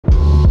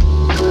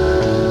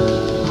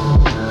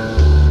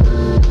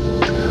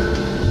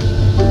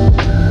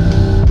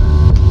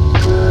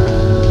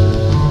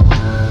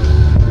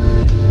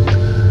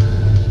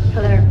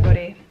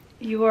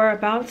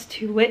about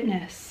to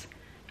witness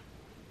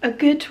a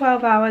good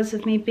 12 hours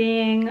of me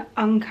being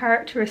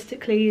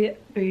uncharacteristically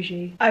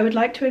bougie. I would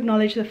like to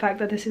acknowledge the fact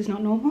that this is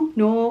not normal,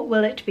 nor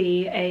will it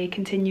be a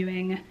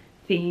continuing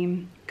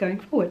theme going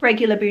forward.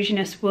 Regular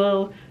bouginess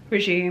will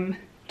resume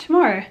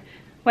tomorrow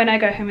when I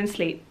go home and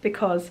sleep,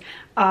 because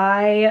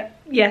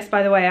yes,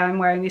 by the way, I'm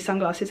wearing these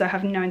sunglasses. I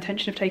have no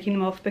intention of taking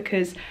them off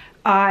because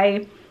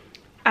I,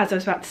 as I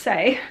was about to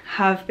say,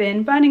 have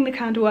been burning the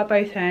candle at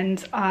both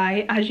ends.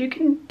 I, as you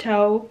can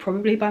tell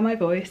probably by my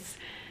voice,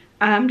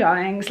 am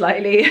dying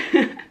slightly.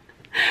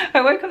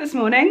 I woke up this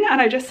morning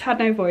and I just had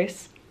no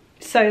voice,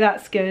 so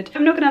that's good.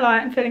 I'm not gonna lie,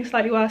 I'm feeling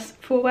slightly worse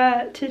for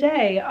wear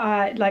today.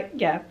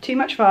 Yeah, too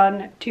much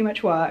fun, too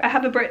much work. I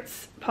have a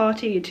Brits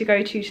party to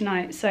go to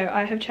tonight, so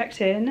I have checked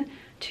in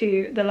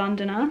to the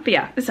Londoner. But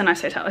yeah, it's a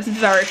nice hotel. It's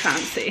very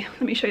fancy.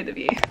 Let me show you the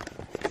view.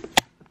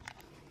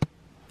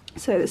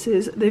 So this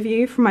is the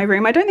view from my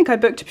room. I don't think I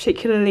booked a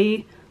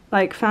particularly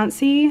like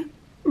fancy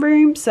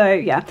room, so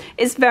yeah,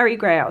 it's very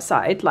grey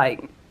outside.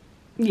 Like,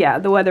 yeah,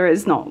 the weather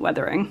is not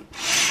weathering.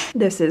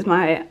 This is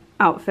my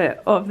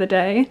outfit of the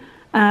day.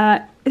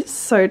 It's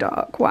so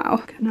dark. Wow.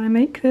 Can I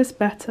make this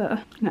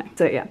better? No.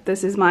 So yeah,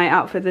 this is my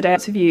outfit of the day.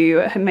 Lots of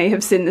you may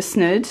have seen the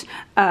snud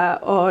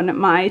on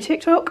my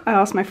TikTok. I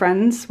asked my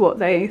friends what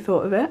they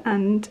thought of it,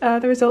 and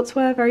the results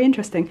were very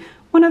interesting.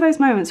 One of those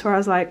moments where I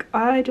was like,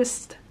 I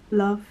just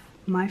love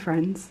my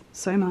friends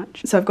so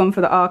much. So I've gone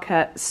for the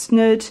Arket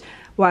snud,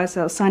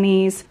 YSL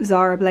sunnies,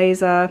 Zara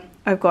blazer.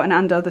 I've got an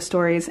And Other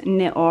Stories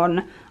knit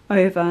on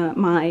over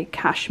my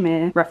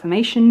cashmere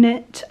Reformation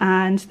knit,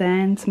 and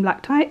then some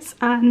black tights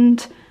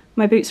and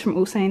my boots from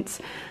All Saints.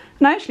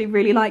 And I actually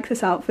really like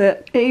this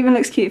outfit. It even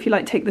looks cute if you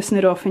like take the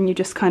snud off and you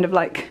just kind of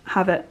like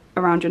have it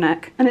around your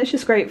neck. And it's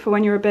just great for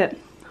when you're a bit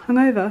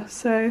hungover.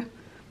 So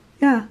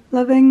yeah,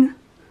 loving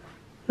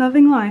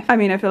life. I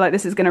mean, I feel like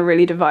this is gonna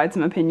really divide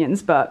some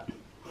opinions, but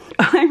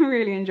I'm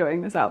really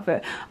enjoying this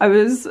outfit. I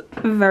was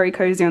very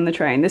cozy on the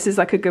train. This is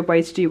like a good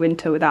way to do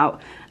winter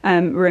without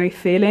really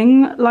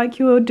feeling like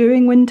you're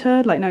doing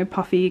winter, like no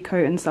puffy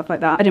coat and stuff like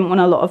that. I didn't want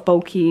a lot of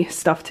bulky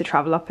stuff to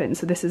travel up in,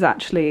 so this is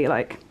actually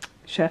like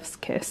chef's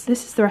kiss.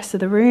 This is the rest of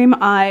the room.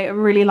 I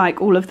really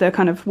like all of the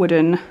kind of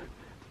wooden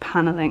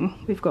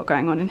paneling we've got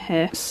going on in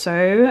here.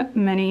 So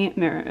many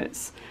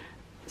mirrors.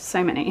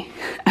 So many.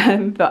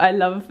 But I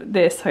love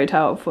this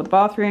hotel for the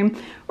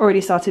bathroom.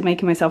 Already started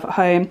making myself at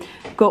home.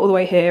 Got all the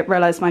way here,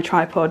 realised my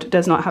tripod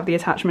does not have the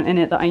attachment in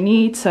it that I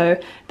need, so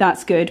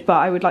that's good. But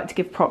I would like to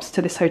give props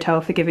to this hotel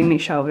for giving me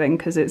shelving,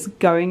 because it's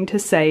going to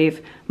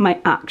save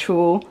my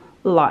actual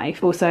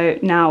life. Also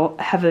now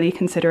heavily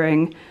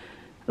considering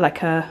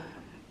like a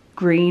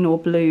green or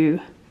blue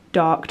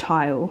dark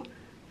tile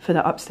for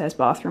the upstairs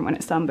bathroom when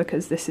it's done,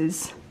 because this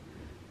is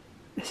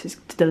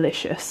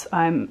delicious.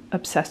 I'm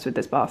obsessed with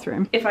this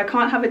bathroom. If I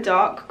can't have a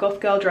dark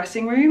goth girl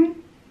dressing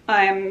room,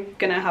 I'm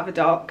gonna have a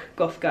dark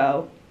goth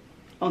girl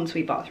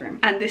ensuite bathroom.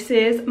 And this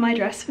is my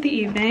dress for the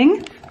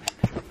evening.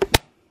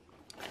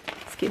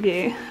 Let's give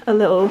you a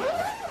little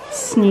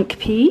sneak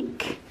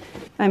peek.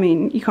 I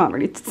mean, you can't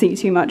really see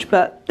too much,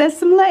 but there's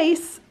some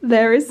lace.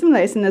 There is some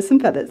lace and there's some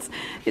feathers.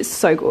 It's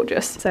so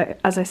gorgeous. So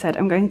as I said,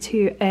 I'm going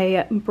to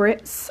a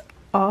Brits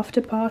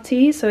after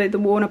party. So the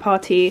Warner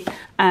party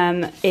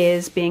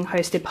is being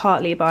hosted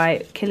partly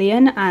by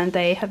Kilian, and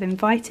they have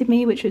invited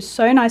me, which is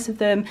so nice of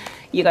them.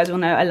 You guys will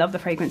know I love the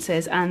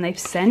fragrances, and they've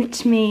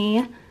sent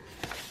me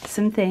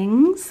some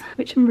things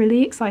which I'm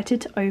really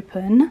excited to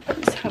open.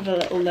 Let's have a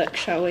little look,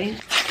 shall we?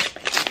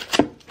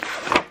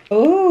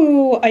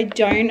 Oh, I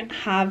don't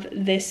have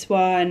this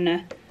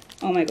one.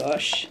 Oh my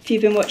gosh. If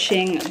you've been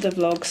watching the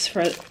vlogs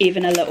for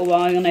even a little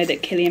while, you'll know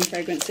that Kilian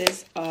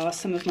fragrances are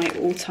some of my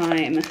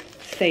all-time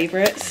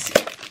favourites.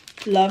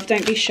 Love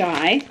Don't Be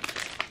Shy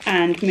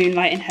and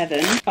Moonlight in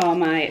Heaven are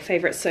my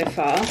favourites so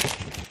far,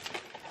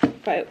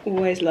 but I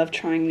always love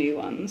trying new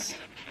ones.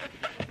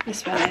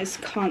 This one is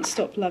Can't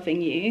Stop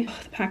Loving You. Oh,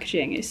 the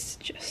packaging is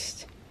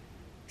just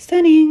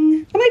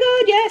stunning. Oh my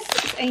god, yes!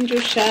 It's Angel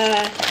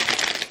Share.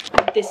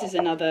 This is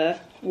another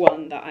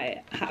one that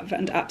I have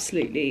and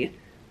absolutely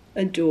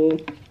adore.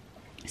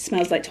 It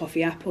smells like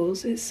toffee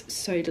apples. It's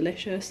so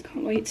delicious.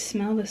 Can't wait to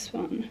smell this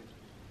one.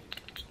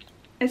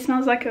 It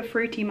smells like a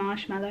fruity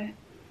marshmallow.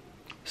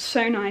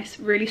 So nice,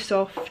 really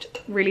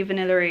soft, really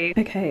vanilla-y.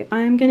 Okay,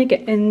 I'm gonna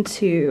get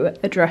into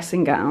a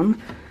dressing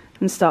gown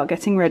and start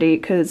getting ready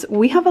because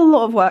we have a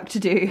lot of work to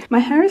do. My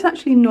hair is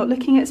actually not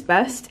looking its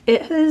best.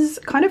 It has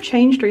kind of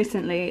changed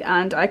recently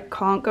and I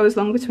can't go as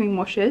long between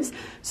washes.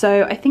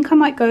 So I think I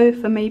might go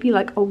for maybe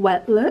like a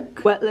wet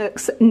look. Wet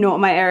look's not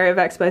my area of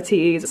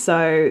expertise,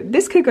 so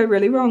this could go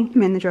really wrong.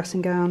 I'm in the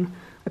dressing gown.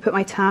 I put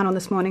my tan on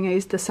this morning. I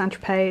used the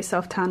tropez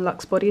Self Tan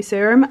Luxe Body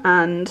Serum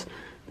and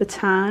the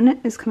tan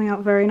is coming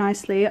out very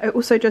nicely. I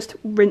also just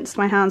rinsed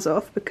my hands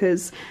off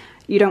because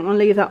you don't want to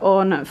leave that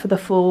on for the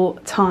full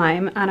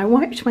time. And I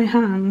wiped my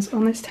hands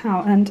on this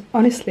towel and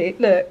honestly,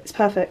 look, it's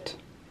perfect.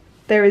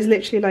 There is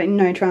literally like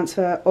no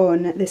transfer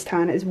on this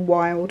tan. It's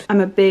wild. I'm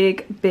a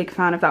big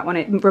fan of that one.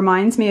 It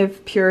reminds me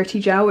of Purity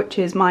Gel, which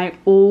is my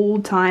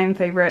all-time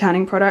favorite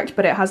tanning product,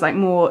 but it has like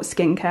more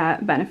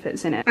skincare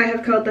benefits in it. I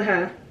have curled the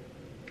hair.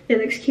 It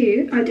looks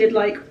cute. I did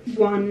like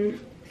one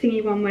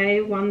thingy one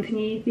way, one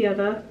thingy the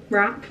other,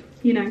 wrap,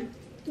 you know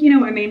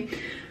what I mean.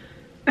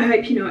 I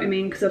hope you know what I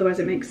mean, because otherwise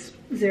it makes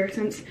zero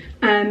sense.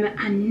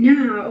 And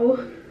now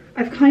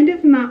I've kind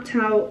of mapped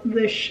out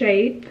the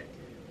shape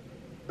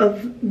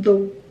of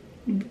the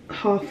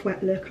half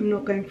wet look. I'm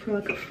not going for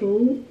like a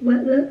full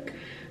wet look.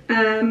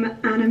 And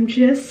I'm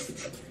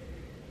just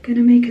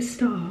gonna make a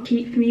start.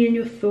 Keep me in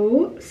your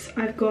thoughts.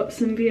 I've got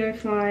some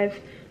VO5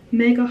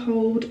 Mega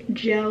Hold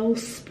Gel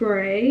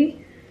Spray,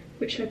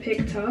 which I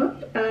picked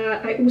up.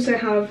 I also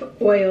have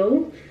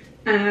oil,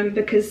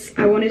 because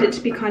I wanted it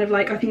to be kind of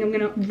like, I think I'm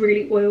gonna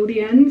really oil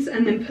the ends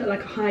and then put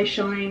like a high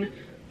shine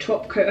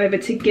top coat over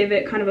to give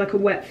it kind of like a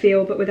wet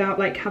feel, but without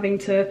like having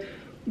to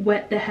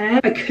wet the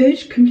hair. I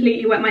could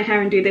completely wet my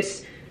hair and do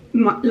this.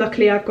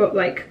 Luckily I've got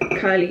like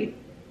curly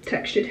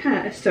textured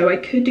hair, so I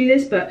could do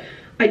this, but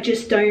I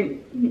just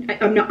don't,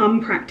 I'm not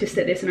unpracticed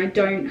at this, and I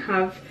don't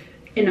have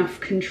enough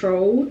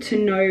control to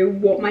know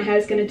what my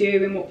hair's going to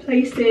do in what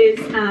places,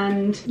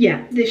 and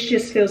yeah, this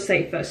just feels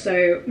safer.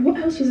 So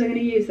what else was I going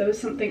to use? There was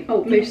something,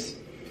 oh, mousse.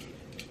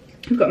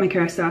 I've got my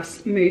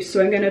Kerastase mousse,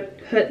 so I'm going to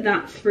put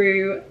that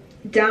through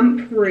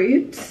damp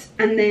roots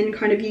and then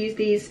kind of use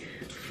these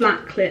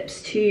flat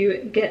clips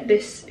to get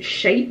this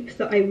shape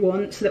that I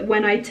want, so that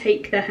when I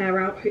take the hair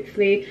out,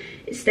 hopefully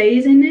it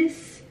stays in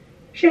this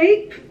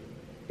shape,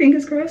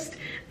 fingers crossed.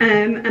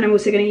 And I'm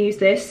also going to use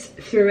this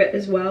through it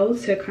as well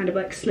to kind of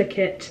like slick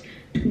it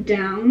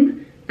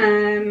down.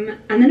 And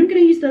then I'm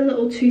going to use the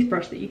little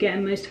toothbrush that you get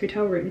in most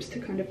hotel rooms to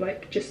kind of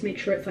like just make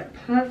sure it's like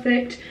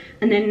perfect,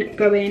 and then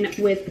go in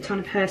with a ton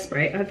of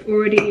hairspray. I've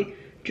already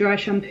dry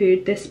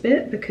shampooed this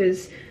bit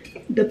because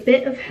the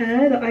bit of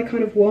hair that I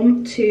kind of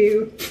want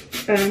to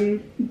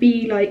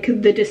be like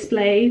the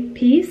display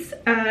piece,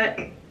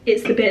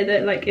 it's the bit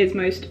that like is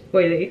most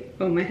oily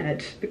on my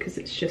head because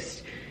it's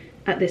just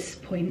at this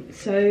point.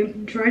 So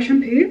dry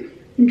shampoo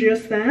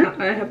just there.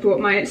 I have brought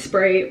my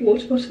spray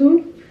water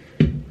bottle.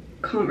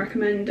 Can't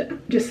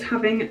recommend just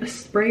having a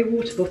spray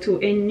water bottle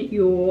in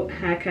your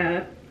hair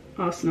care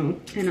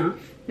arsenal enough.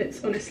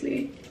 It's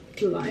honestly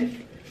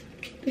life.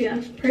 But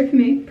yeah, pray for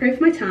me, pray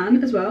for my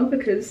tan as well,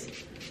 because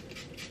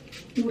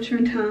water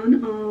and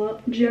tan are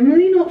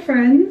generally not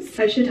friends.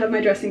 I should have my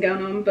dressing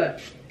gown on,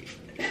 but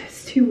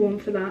it's too warm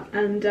for that,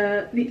 and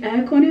the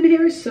aircon in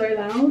here is so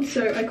loud,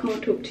 so I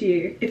can't talk to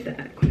you if the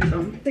aircon is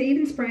on. So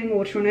even spraying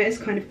water on it is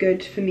kind of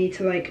good for me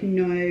to like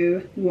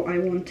know what I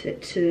want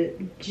it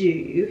to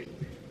do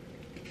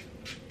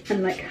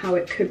and like how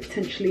it could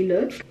potentially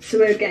look. So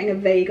we're getting a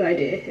vague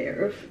idea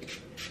here of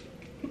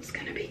what's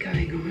going to be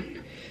going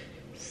on.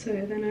 So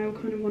then I'll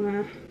kind of want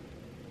to,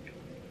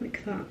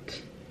 like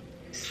that,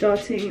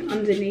 starting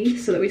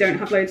underneath so that we don't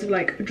have loads of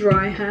like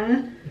dry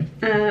hair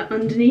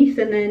underneath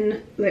and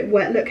then like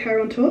wet look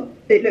hair on top.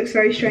 It looks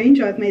very strange.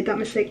 I've made that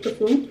mistake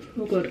before.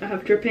 Oh god, I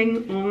have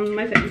dripping on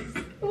my face.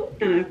 Oh,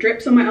 and I have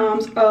drips on my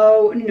arms.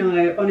 Oh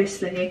no,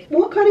 honestly.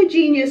 What kind of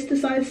genius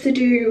decides to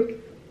do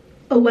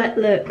a wet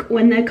look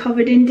when they're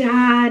covered in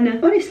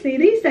tan? Honestly,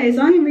 these days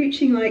I am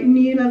reaching like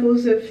new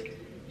levels of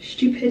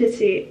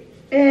stupidity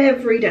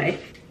every day.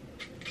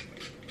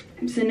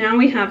 So now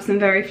we have some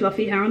very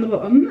fluffy hair on the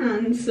bottom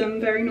and some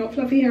very not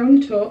fluffy hair on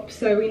the top,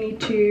 so we need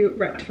to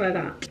rectify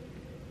that.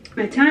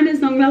 My tan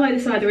is not gonna like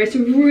this either. It's a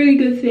really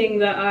good thing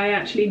that I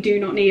actually do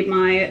not need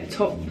my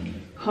top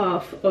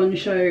half on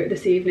show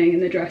this evening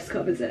and the dress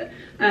covers it.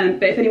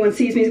 But if anyone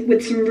sees me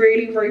with some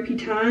really ropey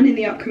tan in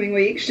the upcoming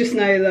weeks, just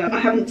know that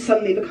I haven't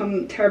suddenly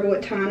become terrible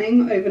at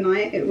tanning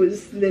overnight. It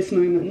was this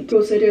moment.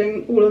 Also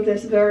doing all of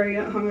this very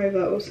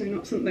hungover, also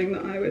not something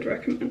that I would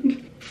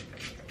recommend.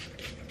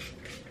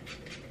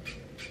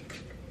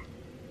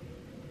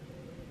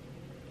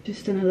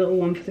 Just done a little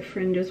one for the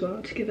fringe as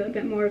well to give it a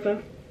bit more of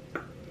a...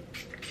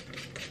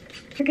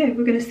 Okay,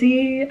 we're gonna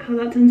see how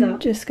that turns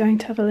out. Just going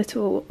to have a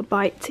little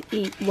bite to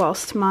eat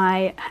whilst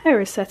my hair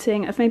is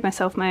setting. I've made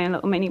myself my own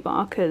little mini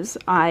bar because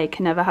I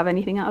can never have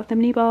anything out of the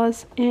mini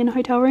bars in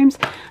hotel rooms.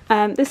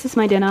 This is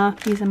my dinner.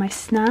 These are my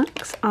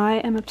snacks. I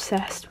am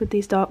obsessed with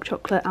these dark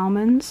chocolate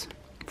almonds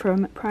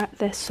from Pret.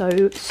 They're so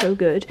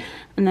good.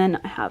 And then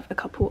I have a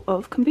couple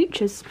of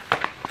kombuchas.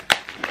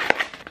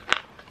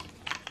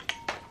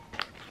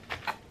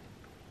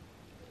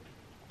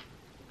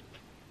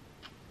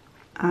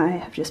 I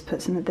have just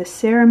put some of this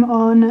serum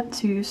on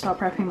to start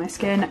prepping my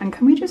skin, and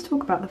can we just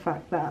talk about the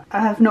fact that I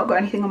have not got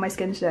anything on my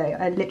skin today.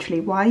 I literally,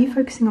 why are you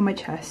focusing on my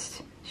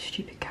chest?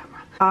 Stupid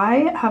camera.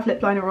 I have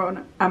lip liner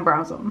on and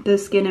brows on. The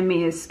skin in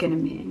me is skin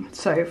in me,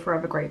 so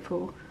forever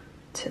grateful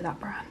to that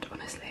brand,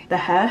 honestly. The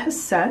hair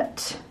has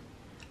set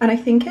and I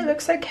think it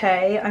looks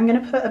okay. I'm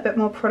gonna put a bit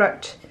more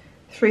product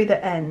through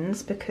the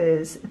ends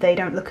because they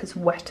don't look as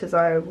wet as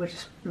I would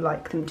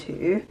like them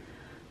to.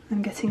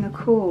 I'm getting a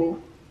call.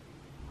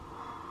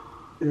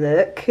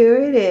 Look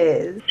who it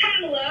is.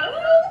 Hello?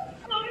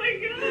 Oh my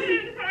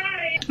god,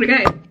 hi.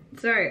 Okay,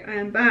 So I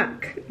am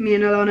back. Me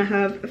and Alana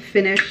have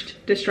finished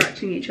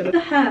distracting each other. The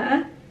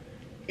hair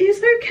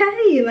is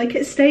okay, like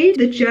it stayed.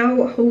 The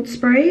gel hold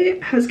spray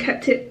has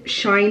kept it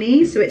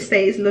shiny, so it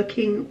stays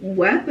looking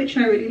wet, which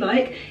I really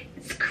like.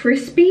 It's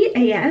crispy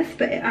AF,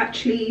 but it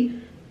actually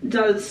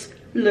does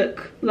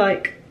look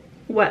like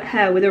wet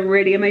hair with a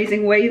really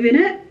amazing wave in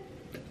it.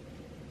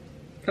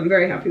 I'm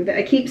very happy with it.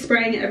 I keep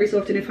spraying it every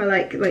so often if I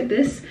like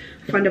this.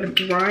 I find a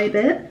dry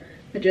bit,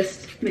 I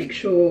just make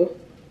sure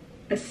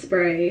I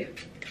spray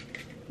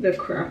the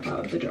crap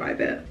out of the dry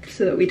bit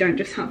so that we don't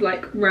just have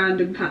like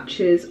random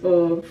patches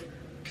of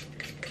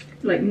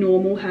like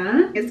normal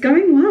hair. It's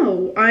going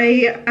well.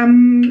 I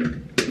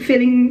am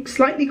feeling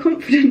slightly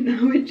confident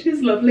now, which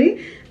is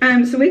lovely.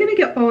 So we're gonna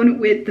get on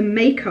with the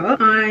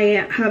makeup.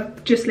 I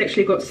have just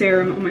literally got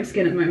serum on my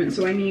skin at the moment,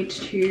 so I need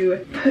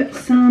to put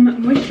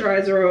some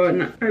moisturizer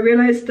on. I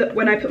realized that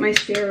when I put my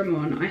serum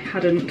on, I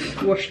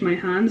hadn't washed my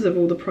hands of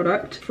all the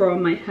product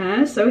from my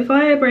hair. So if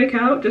I break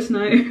out, just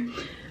know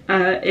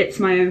it's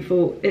my own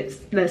fault.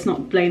 Let's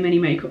not blame any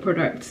makeup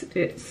product.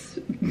 It's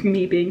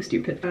me being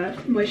stupid.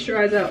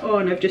 Moisturizer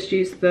on, I've just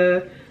used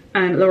the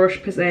La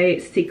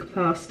Roche-Posay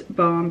Cicaplast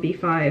Balm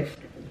B5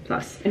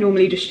 Plus. I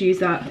normally just use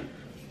that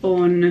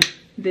on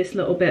this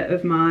little bit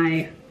of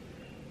my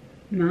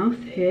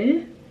mouth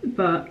here,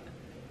 but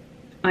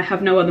I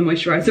have no other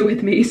moisturizer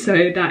with me,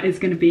 so that is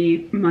going to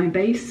be my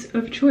base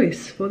of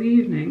choice for the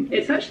evening.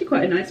 It's actually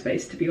quite a nice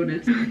base, to be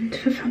honest. And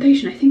for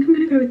foundation, I think I'm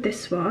going to go with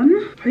this one.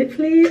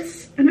 Hopefully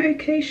it's an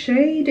okay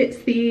shade. It's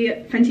the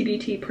Fenty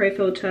Beauty Pro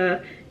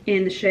Filter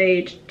in the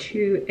shade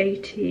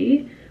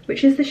 280,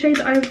 which is the shade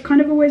that I've kind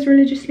of always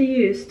religiously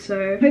used,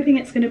 so I'm hoping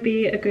it's going to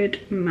be a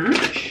good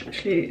match.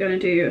 Actually going to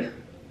do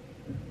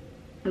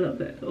a little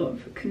bit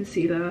of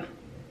concealer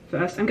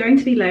first. I'm going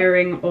to be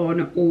layering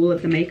on all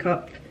of the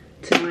makeup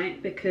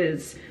tonight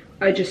because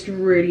I just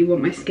really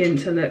want my skin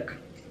to look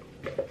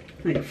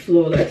like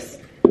flawless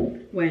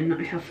when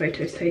I have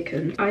photos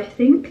taken. I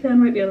think there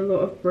might be a lot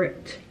of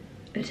BRIT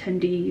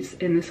attendees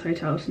in this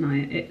hotel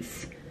tonight.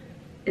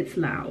 It's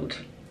loud.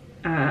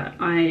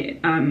 I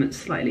am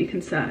slightly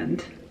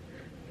concerned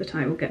that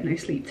I will get no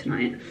sleep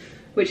tonight,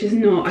 which is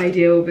not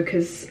ideal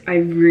because I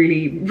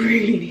really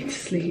need to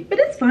sleep, but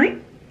it's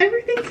fine.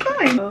 Everything's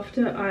fine.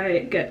 After I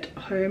get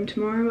home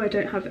tomorrow, I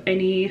don't have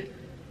any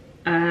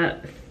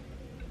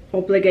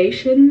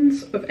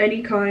obligations of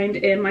any kind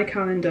in my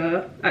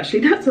calendar. Actually,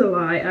 that's a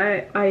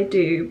lie. I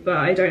do, but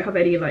I don't have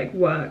any like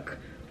work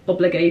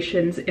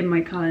obligations in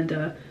my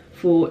calendar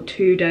for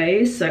 2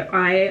 days. So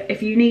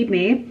if you need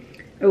me,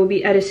 I will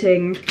be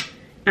editing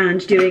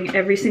and doing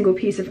every single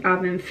piece of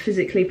admin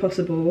physically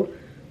possible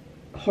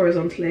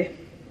horizontally,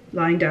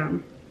 lying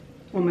down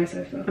on my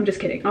sofa. I'm just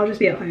kidding, I'll just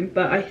be at home,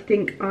 but I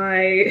think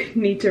I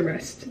need to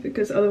rest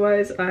because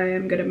otherwise I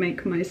am gonna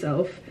make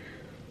myself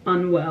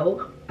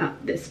unwell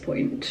at this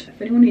point.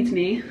 If anyone needs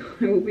me,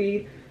 I will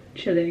be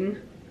chilling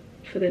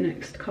for the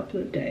next couple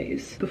of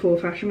days before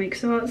Fashion Week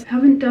starts. I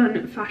haven't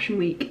done Fashion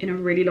Week in a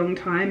really long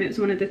time. It was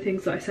one of the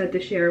things that I said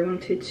this year I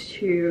wanted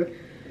to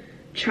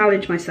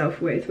challenge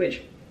myself with,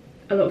 which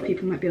a lot of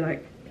people might be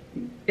like,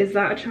 is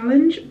that a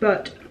challenge?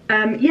 But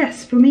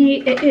yes, for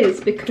me it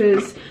is,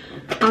 because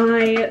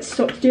I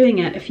stopped doing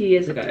it a few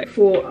years ago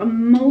for a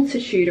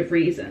multitude of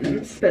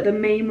reasons, but the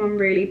main one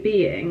really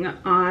being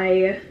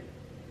I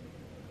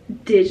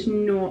did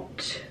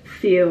not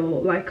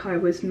feel like I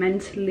was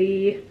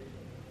mentally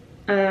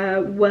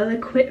well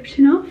equipped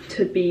enough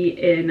to be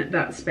in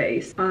that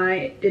space.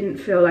 I didn't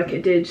feel like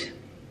it did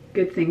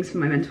good things for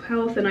my mental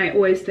health, and I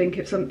always think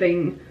if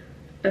something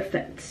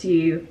affects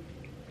you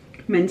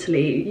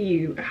mentally,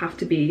 you have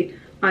to be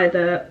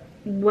either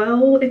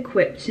well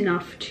equipped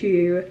enough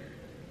to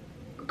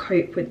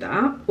cope with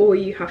that, or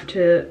you have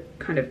to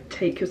kind of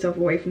take yourself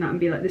away from that and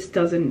be like, this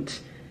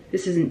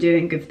isn't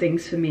doing good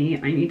things for me.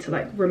 I need to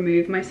like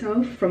remove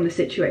myself from the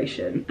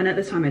situation. And at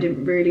the time I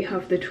didn't really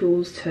have the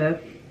tools to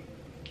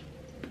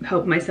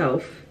help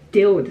myself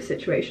deal with the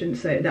situation,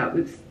 so that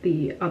was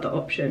the other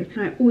option.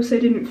 And I also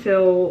didn't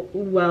feel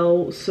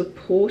well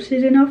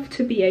supported enough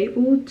to be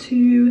able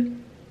to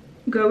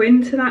go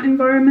into that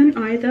environment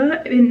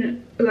either,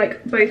 in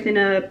like both in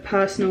a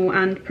personal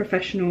and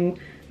professional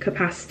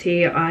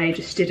capacity. I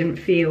just didn't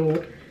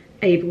feel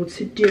able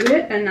to do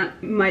it, and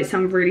that might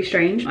sound really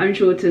strange. I'm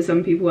sure to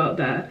some people out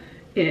there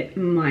it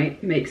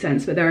might make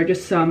sense, but there are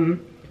just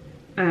some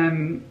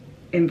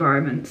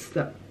environments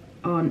that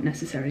aren't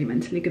necessarily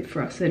mentally good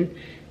for us, and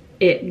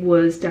it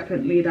was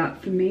definitely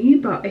that for me.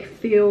 But I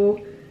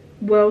feel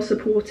well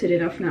supported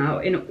enough now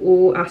in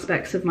all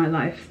aspects of my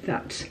life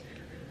that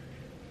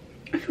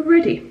I feel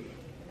ready.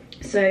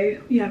 So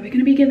yeah, we're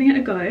gonna be giving it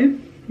a go.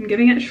 I'm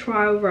giving it a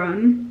trial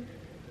run.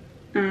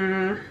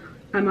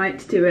 I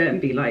might do it and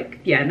be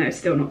like, yeah, no,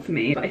 still not for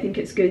me. But I think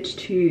it's good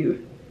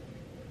to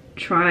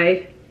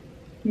try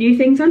new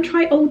things and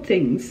try old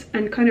things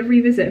and kind of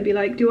revisit and be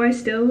like, do I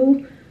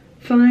still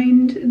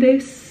find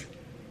this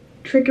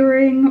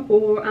triggering,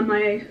 or am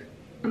I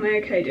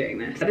okay doing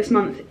this? This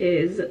month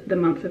is the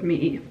month of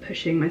me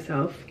pushing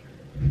myself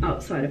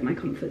outside of my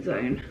comfort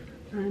zone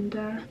and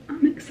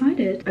I'm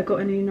excited. I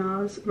got a new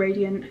NARS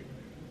Radiant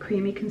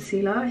Creamy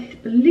Concealer. I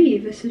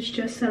believe this has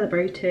just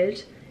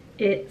celebrated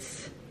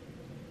its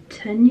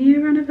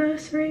 10-year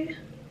anniversary.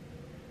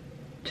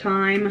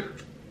 Time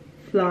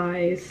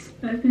flies.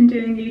 I've been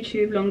doing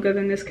YouTube longer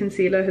than this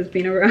concealer has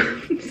been around.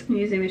 I'm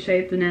using the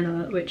shade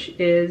Vanilla, which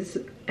is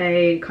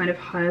a kind of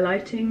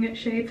highlighting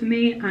shade for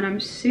me, and I'm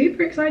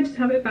super excited to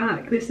have it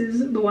back. This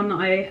is the one that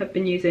I have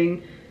been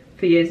using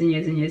for years and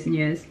years and years and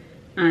years,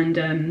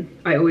 and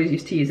I always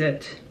used to use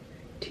it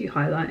to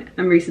highlight.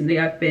 And recently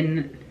I've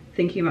been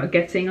thinking about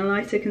getting a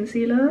lighter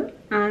concealer,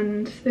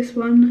 and this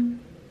one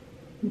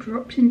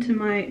dropped into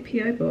my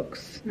PO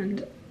box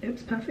and it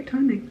was perfect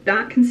timing.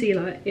 That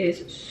concealer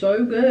is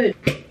so good.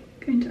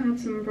 Going to add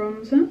some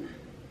bronzer.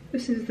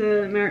 This is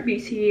the Merit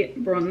Beauty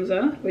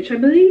bronzer, which I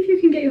believe you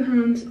can get your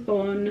hands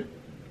on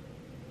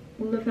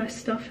all of their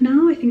stuff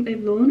now. I think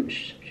they've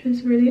launched, which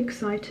is really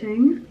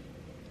exciting.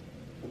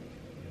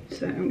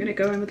 So I'm going to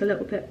go in with a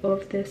little bit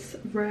of this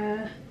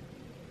Rare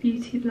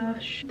Beauty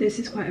blush. This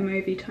is quite a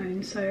mauvey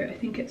tone, so I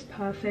think it's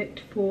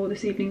perfect for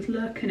this evening's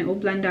look, and it will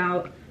blend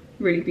out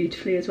really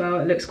beautifully as well.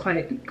 It looks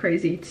quite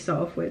crazy to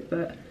start off with,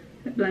 but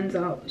it blends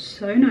out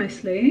so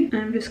nicely. And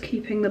I'm just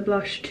keeping the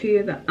blush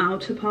to the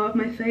outer part of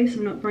my face.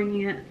 I'm not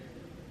bringing it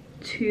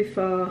too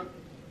far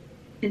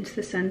into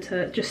the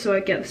center, just so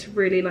I get this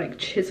really like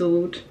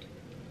chiseled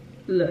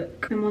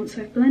look. And once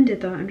I've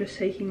blended that, I'm just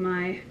taking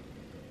my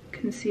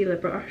concealer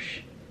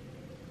brush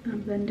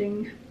and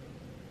blending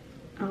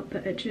out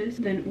the edges.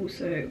 Then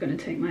also going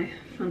to take my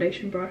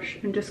foundation brush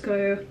and just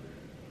go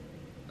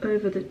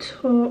over the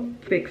top.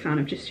 Big fan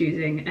of just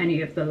using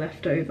any of the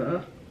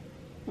leftover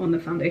on the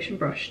foundation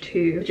brush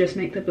to just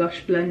make the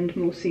blush blend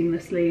more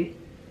seamlessly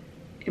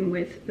in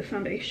with the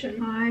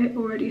foundation. I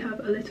already have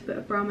a little bit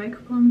of brow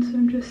makeup on, so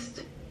I'm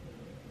just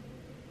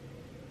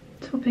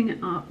topping it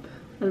up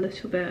a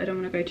little bit. I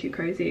don't want to go too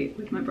crazy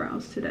with my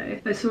brows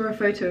today. I saw a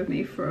photo of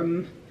me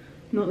from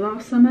not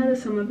last summer, the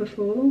summer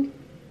before,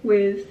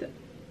 with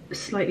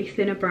slightly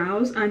thinner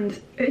brows, and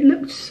it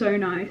looked so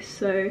nice,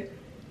 so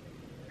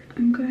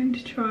I'm going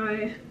to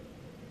try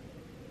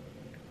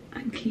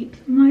and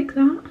keep them like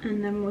that,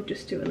 and then we'll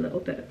just do a little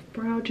bit of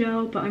brow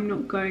gel, but I'm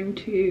not going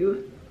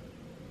to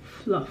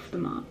fluff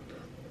them up.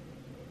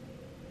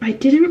 I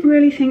didn't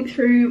really think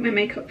through my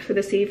makeup for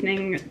this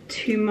evening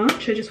too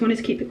much. I just wanted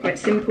to keep it quite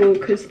simple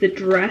because the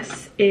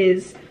dress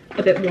is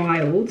a bit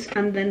wild,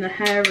 and then the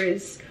hair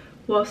is,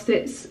 whilst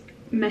it's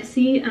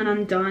messy and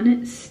undone,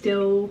 it's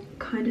still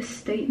kind of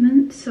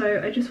statement.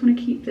 So I just want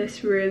to keep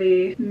this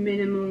really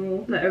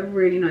minimal, like a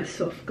really nice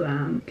soft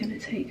glam. I'm gonna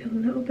take a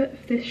little bit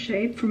of this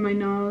shade from my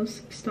NARS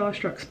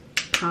Starstruck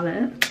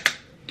palette.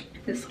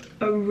 It's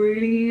a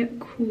really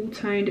cool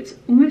toned, it's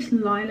almost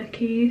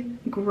lilac-y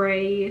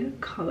grey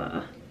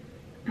colour,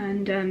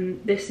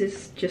 and this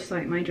is just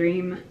like my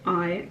dream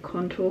eye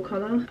contour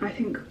colour. I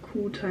think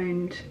cool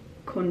toned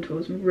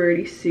contours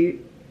really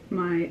suit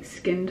my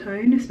skin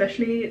tone,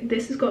 especially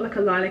this has got like a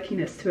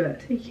lilaciness to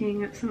it.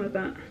 Taking some of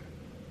that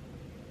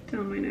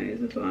down my nose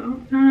as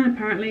well, and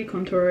apparently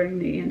contouring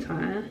the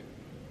entire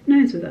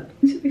nose with it.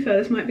 And to be fair,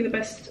 this might be the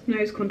best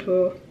nose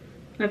contour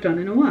I've done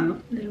in a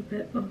while. A little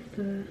bit of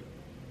the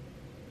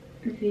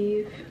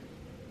Vive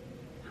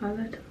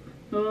highlighter.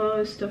 Oh,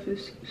 this stuff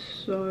is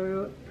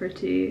so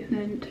pretty.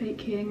 Then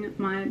taking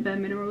my Bare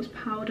Minerals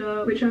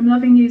powder, which I'm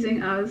loving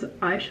using as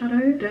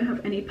eyeshadow. I don't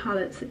have any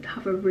palettes that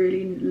have a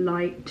really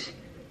light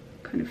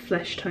kind of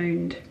flesh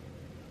toned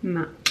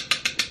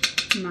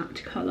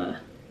matte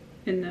colour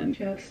in them.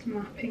 Just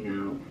mapping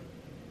out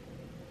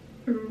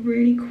a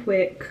really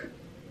quick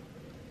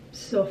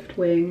soft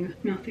wing,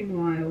 nothing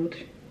wild,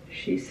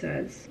 she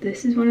says.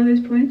 This is one of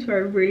those points where I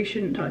really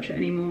shouldn't touch it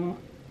anymore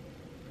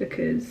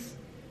because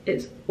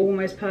it's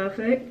almost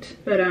perfect,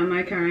 but am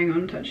I carrying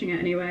on touching it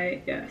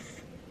anyway?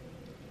 Yes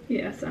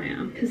I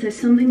am, because there's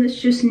something that's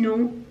just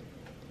not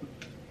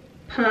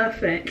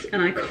perfect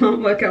and I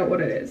can't work out what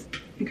it is.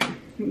 Okay,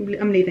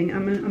 I'm leaving.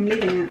 I'm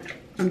leaving it.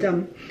 I'm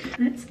done.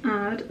 Let's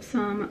add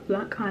some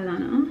black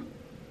eyeliner.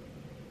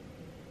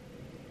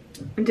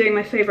 I'm doing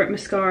my favourite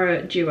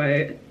mascara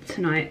duo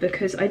tonight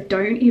because I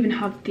don't even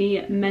have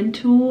the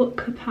mental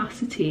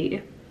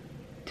capacity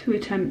to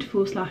attempt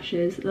false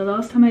lashes. The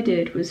last time I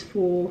did was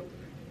for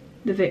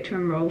the Victor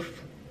and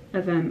Rolf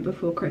event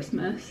before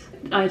Christmas.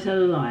 I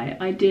tell a lie,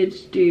 I did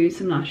do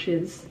some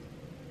lashes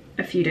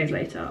a few days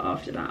later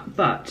after that,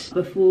 but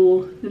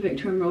before the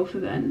Victor and Rolf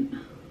event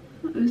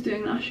I was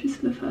doing lashes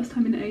for the first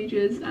time in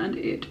ages, and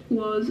it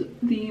was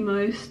the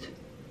most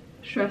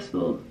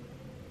stressful,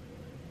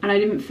 and I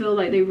didn't feel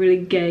like they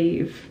really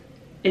gave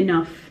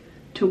enough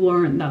to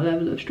warrant that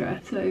level of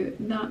stress, so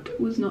that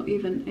was not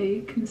even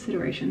a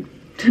consideration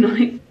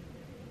tonight.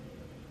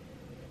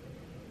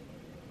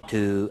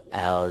 2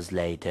 hours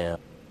later.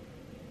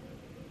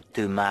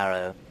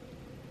 Tomorrow.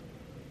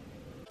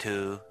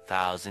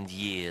 2,000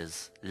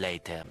 years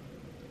later.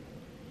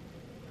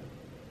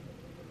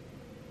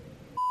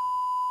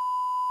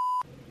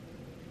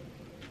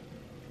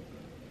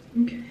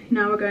 Okay,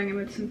 now we're going in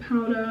with some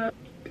powder.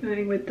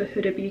 Going with the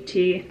Huda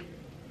Beauty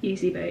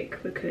easy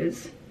bake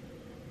because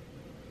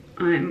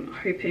I'm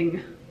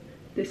hoping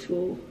this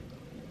will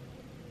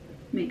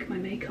make my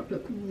makeup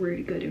look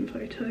really good in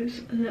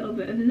photos. A little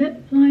bit of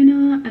lip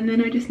liner, and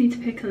then I just need to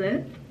pick a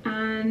lip,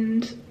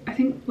 and I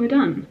think we're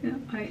done. Yeah,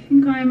 I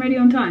think I am ready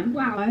on time.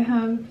 Wow, I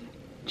have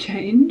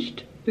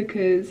changed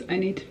because I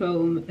need to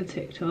film a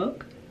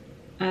TikTok,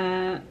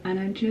 and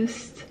I'm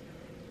just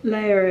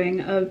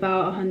layering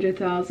about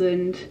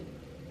 100,000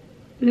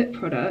 lip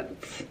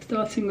products,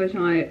 starting with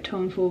my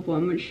Tom Ford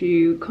one, which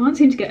you can't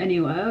seem to get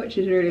anywhere, which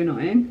is really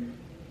annoying.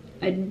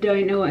 I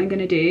don't know what I'm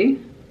gonna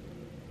do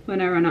when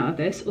I run out of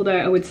this, although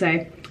I would say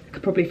I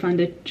could probably find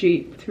a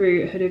dupe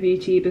through Huda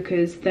Beauty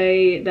because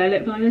their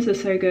lip liners are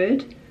so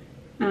good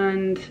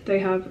and they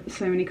have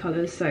so many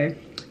colours, so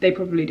they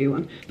probably do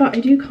one. But I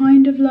do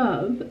kind of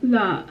love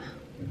that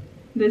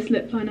this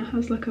lip liner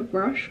has like a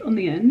brush on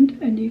the end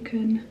and you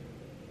can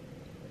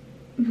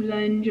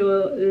blend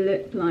your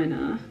lip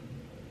liner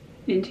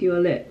into your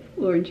lip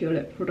or into your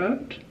lip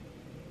product.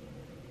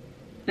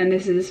 And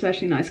this is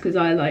especially nice because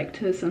I like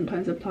to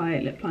sometimes apply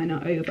lip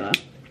liner over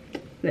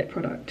lip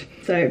product.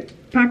 So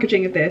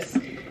packaging of this,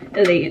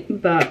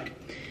 elite, but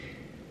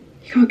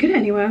you can't get it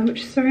anywhere,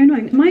 which is very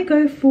annoying. I might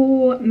go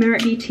for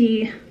Merit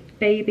Beauty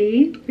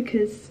Baby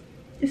because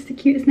it's the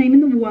cutest name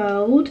in the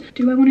world.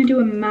 Do I want to do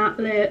a matte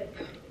lip?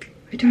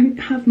 I don't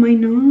have my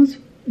NARS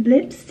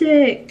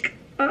lipstick.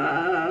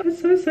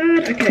 It's so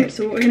sad. Okay,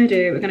 so what we're gonna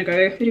do, we're gonna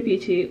go Huda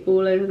Beauty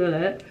all over the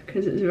lip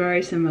because it's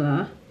very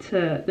similar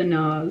to the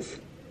NARS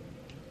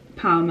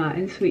Power Matte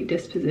in Sweet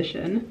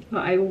Disposition,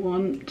 but I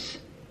want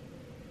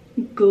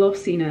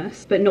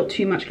glossiness, but not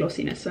too much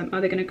glossiness. So I'm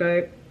either gonna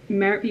go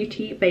Merit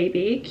Beauty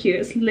Baby,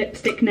 cutest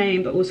lipstick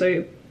name, but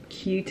also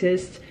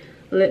cutest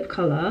lip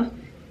color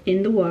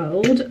in the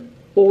world,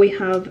 or we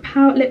have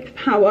Lip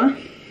Power,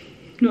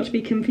 not to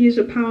be confused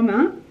with Power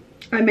Matte.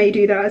 I may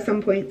do that at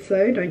some point,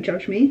 so don't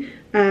judge me.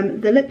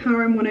 The Lip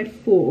Power in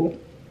 104.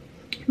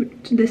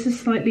 This is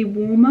slightly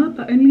warmer,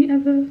 but only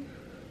ever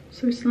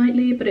so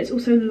slightly, but it's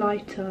also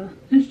lighter.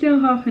 It's still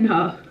half and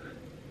half.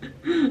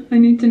 I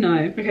need to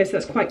know. Okay, so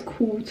that's quite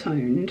cool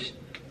toned.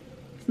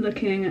 It's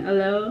looking a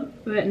little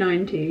bit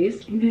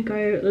 90s. I'm gonna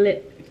go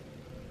Lip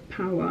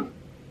Power.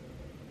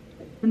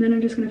 And then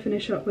I'm just gonna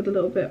finish up with a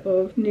little bit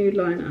of nude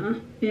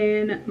liner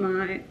in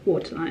my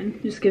waterline.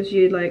 Just gives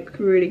you like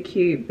really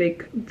cute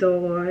big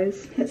doll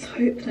eyes. Let's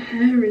hope the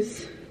hair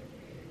is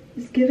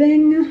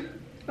giving.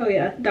 Oh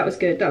yeah, that was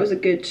good. That was a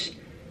good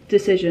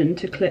decision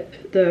to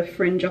clip the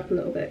fringe up a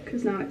little bit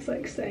because now it's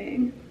like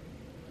staying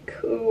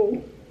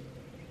cool.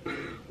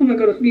 Oh my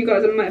god, you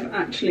guys, I might have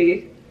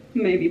actually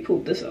maybe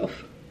pulled this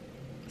off.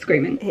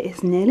 Screaming. It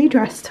is nearly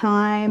dress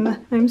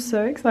time. I'm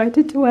so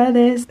excited to wear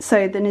this.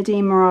 So the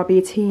Nadine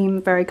Marabi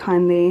team very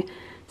kindly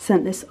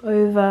sent this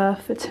over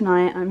for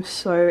tonight. I'm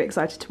so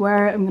excited to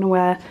wear it. I'm gonna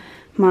wear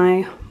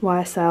my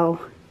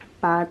YSL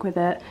bag with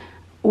it,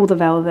 all the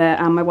velvet,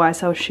 and my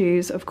YSL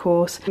shoes, of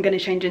course. I'm gonna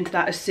change into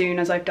that as soon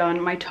as I've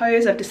done my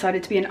toes. I've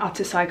decided to be an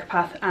utter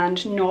psychopath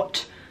and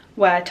not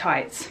wear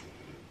tights.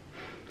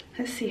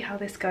 Let's see how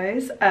this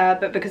goes,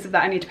 but because of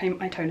that I need to paint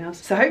my toenails.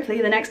 So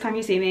hopefully the next time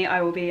you see me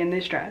I will be in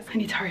this dress. I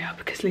need to hurry up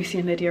because Lucy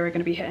and Lydia are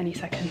going to be here any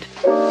second.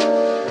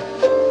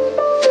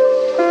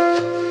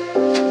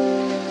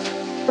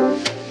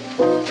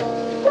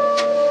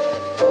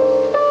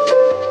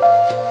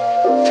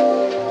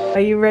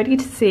 Are you ready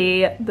to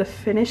see the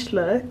finished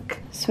look?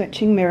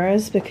 Switching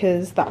mirrors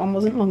because that one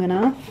wasn't long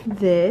enough.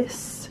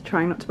 This,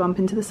 trying not to bump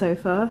into the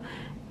sofa,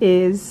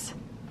 is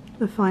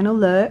the final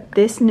look.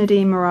 This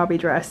Nadine Marabi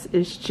dress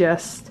is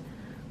just,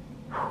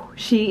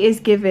 she is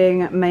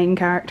giving main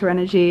character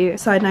energy.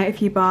 Side note,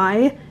 if you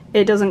buy,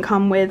 it doesn't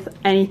come with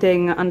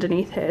anything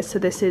underneath here, so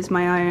this is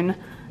my own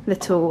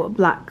little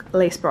black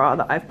lace bra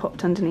that I've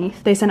popped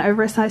underneath. They sent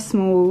over a size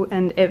small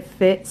and it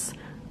fits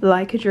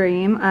like a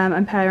dream.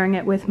 I'm pairing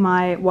it with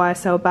my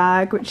YSL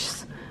bag, which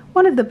is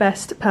one of the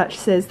best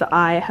purchases that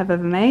I have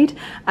ever made.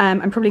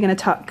 I'm probably going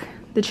to tuck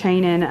the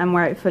chain in and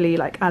wear it fully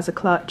like as a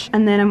clutch.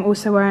 And then I'm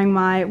also wearing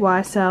my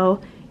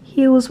YSL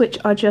heels, which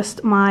are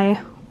just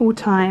my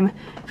all-time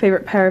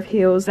favorite pair of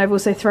heels. I've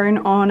also thrown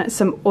on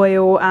some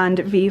oil and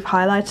Vive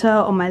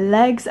highlighter on my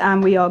legs,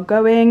 and we are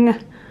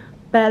going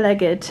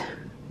bare-legged.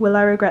 Will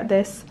I regret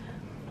this?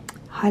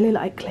 Highly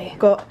likely.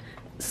 Got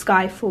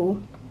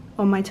Skyfall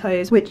on my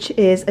toes, which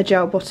is a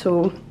gel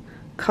bottle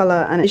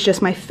colour, and it's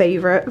just my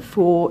favourite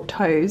for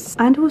toes,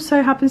 and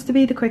also happens to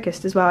be the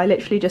quickest as well. I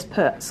literally just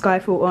put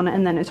Skyfall on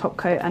and then a top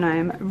coat and I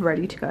am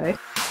ready to go.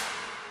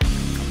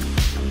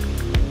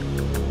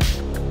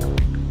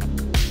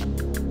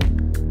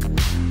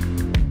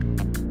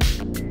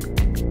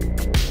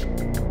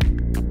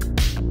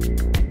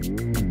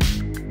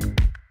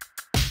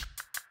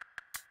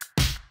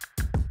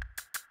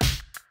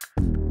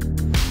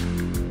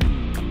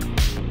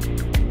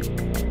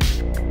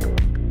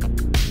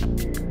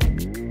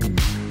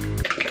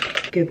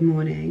 Good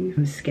morning.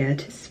 I'm scared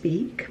to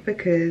speak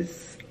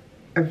because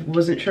I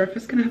wasn't sure if I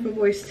was gonna have a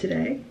voice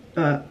today,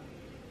 but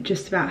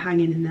just about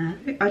hanging in there.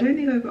 I don't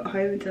think I got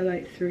home until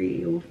like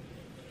 3 or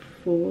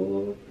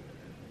 4.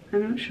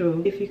 I'm not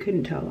sure if you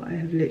couldn't tell, I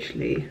have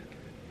literally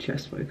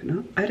just woken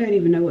up. I don't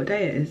even know what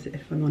day it is,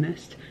 if I'm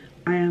honest.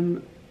 I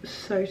am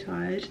so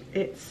tired.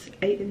 It's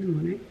 8 in the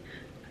morning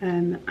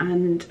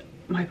and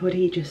my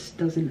body just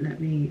doesn't let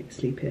me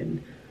sleep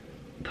in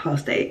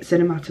past 8. So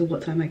no matter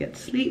what time I get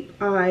to sleep,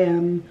 I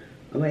am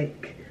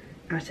awake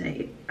at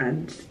 8,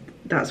 and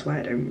that's why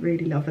I don't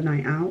really love a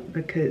night out,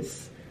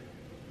 because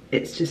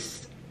it's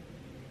just,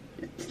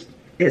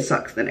 it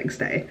sucks the next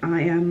day.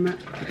 I am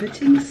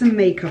putting some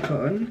makeup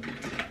on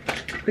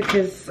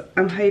because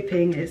I'm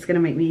hoping it's gonna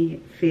make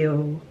me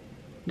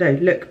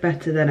look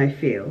better than I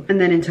feel, and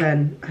then in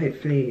turn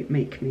hopefully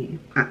make me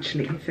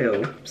actually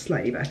feel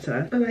slightly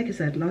better. But like I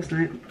said, last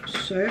night,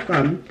 so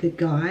fun. The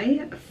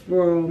guy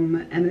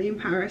from Emily in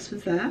Paris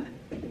was there,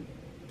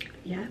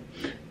 yeah,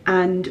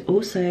 and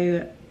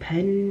also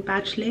Penn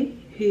Badgley,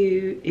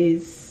 who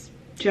is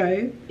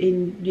Joe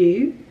in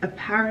You,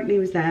 apparently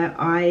was there.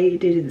 I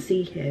didn't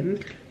see him,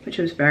 which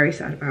I was very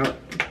sad about,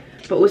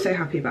 but also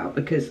happy about,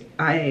 because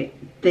I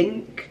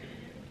think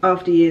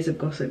after years of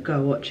Gossip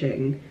Girl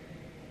watching,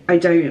 I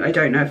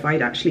don't know if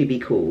I'd actually be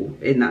cool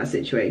in that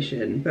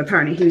situation. But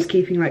apparently he was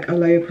keeping like a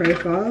low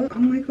profile. Oh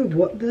my god,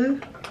 what the?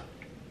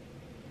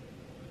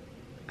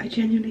 I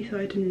genuinely thought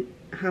I didn't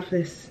have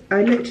this.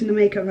 I looked in the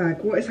makeup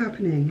bag. What is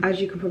happening?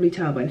 As you can probably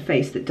tell by the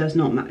face that does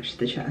not match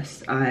the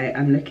chest, I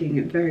am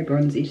looking very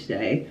bronzy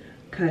today,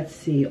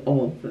 courtesy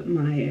of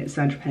my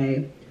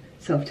Tropez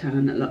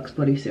Self-Tan Luxe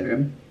Body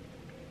Serum,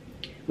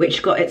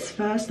 which got its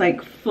first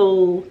like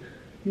full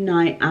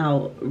night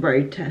out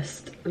road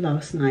test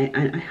last night,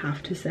 and I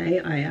have to say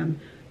I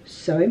am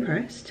so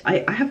impressed.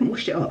 I haven't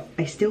washed it off.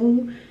 I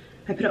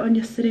put it on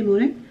yesterday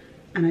morning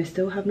and I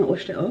still have not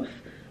washed it off.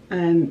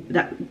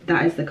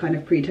 That is the kind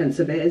of pretense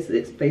of it, is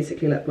it's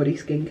basically like body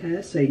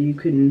skincare, so you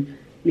can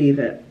leave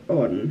it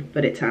on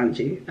but it tans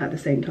you at the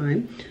same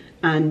time,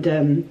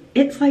 and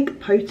it's like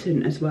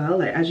potent as well.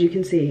 Like, as you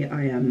can see,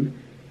 I am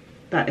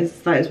that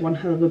is one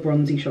hell of a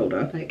bronzy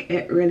shoulder. Like,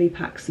 it really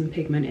packs some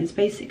pigment. It's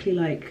basically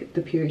like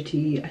the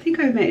Purity, I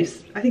think I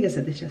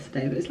said this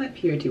yesterday, but it's like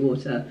Purity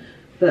water,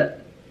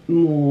 but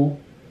more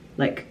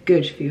like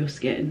good for your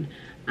skin.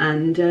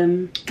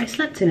 And I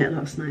slept in it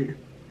last night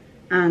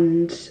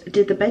and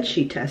did the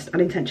bedsheet test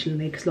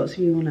unintentionally, because lots of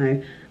you will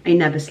know I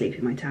never sleep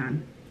in my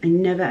tan. I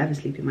never ever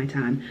sleep in my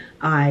tan.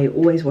 I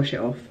always wash it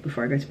off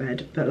before I go to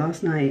bed. But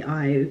last night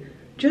I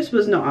just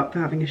was not up for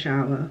having a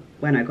shower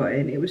when I got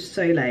in. It was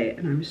so late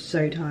and I was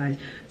so tired.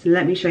 So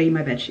let me show you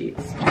my bed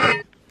sheets.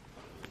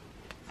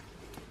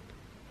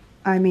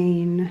 I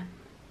mean,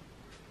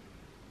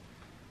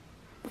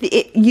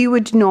 you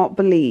would not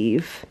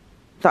believe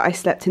that I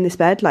slept in this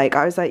bed. Like,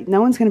 I was like,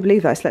 no one's gonna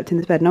believe that I slept in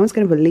this bed. No one's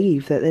gonna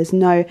believe that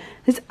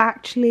there's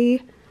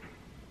actually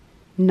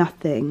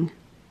nothing.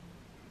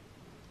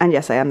 And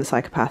yes, I am the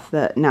psychopath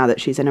that, now that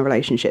she's in a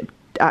relationship,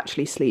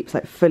 actually sleeps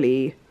like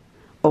fully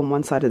on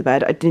one side of the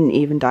bed. I didn't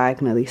even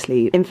diagonally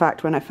sleep. In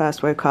fact, when I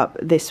first woke up,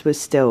 this was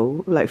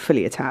still like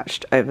fully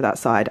attached over that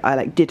side. I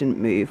like didn't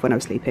move when I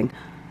was sleeping.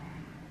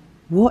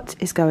 What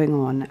is going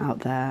on out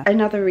there?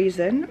 Another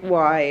reason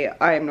why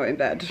I am not in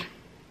bed.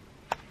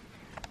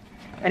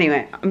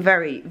 Anyway, I'm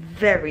very,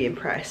 very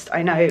impressed.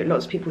 I know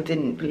lots of people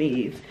didn't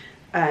believe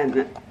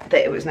that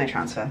it was no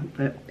transfer,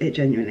 but it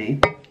genuinely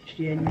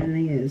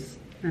is.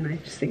 And I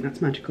just think that's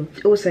magical.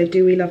 Also,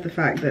 do we love the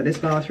fact that this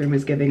bathroom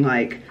is giving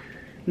like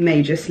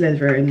major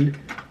Slytherin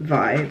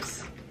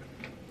vibes?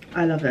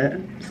 I love it.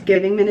 It's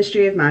giving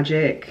Ministry of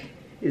Magic.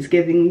 It's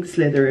giving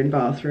Slytherin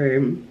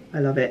bathroom. I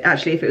love it.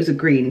 Actually, if it was a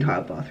green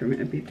tiled bathroom, it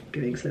would be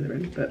giving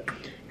Slytherin. But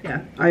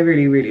yeah, I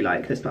really, really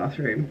like this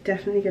bathroom.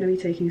 Definitely going to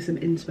be taking some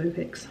inspo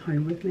pics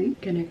home with me.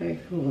 Gonna go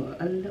for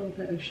a little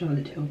bit of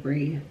Charlotte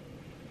Tilbury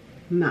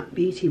Matte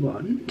Beauty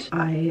Wand.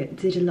 I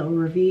did a little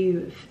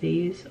review of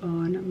these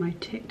on my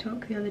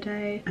TikTok the other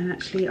day, and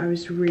actually I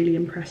was really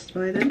impressed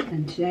by them.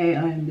 And today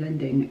I am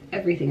blending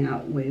everything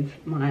out with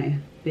my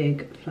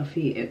big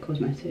fluffy It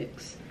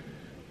Cosmetics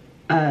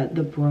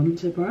the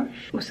bronzer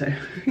brush. Also,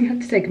 you have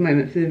to take a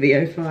moment for the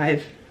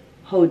VO5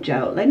 Hold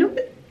Gel. Like,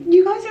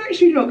 you guys are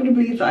actually not going to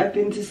believe that I've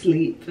been to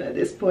sleep at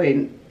this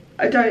point.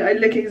 I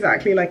look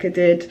exactly like I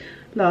did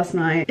last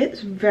night.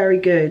 It's very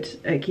good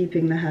at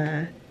keeping the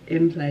hair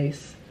in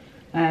place.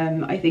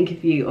 I think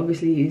if you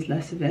obviously use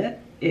less of it,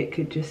 it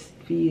could just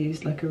be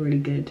used like a really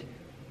good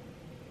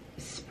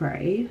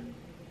spray.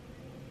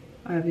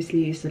 I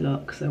obviously used a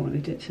lot because I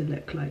wanted it to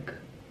look like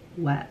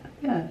wet.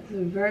 Yeah, it's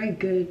a very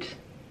good,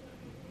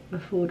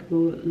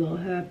 affordable little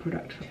hair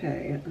product.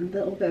 Okay, a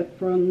little bit of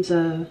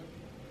bronzer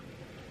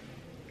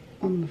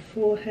on the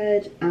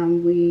forehead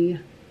and we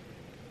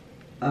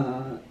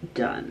are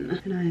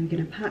done. And I'm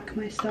gonna pack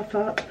my stuff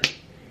up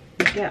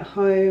and get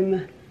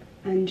home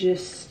and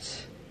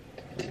just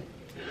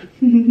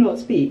not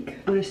speak.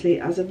 Honestly,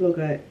 as a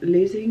vlogger,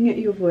 losing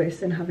your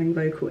voice and having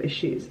vocal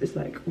issues is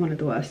like one of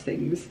the worst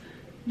things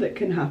that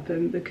can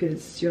happen,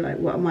 because you're like,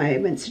 what am I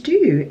meant to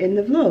do in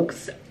the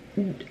vlogs?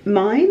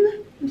 Mime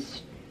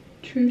is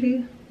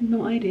truly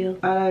not ideal.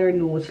 Eyeliner in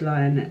the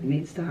waterline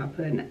needs to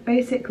happen.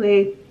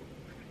 Basically,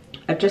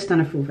 I've just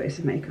done a full face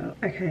of makeup.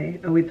 Okay,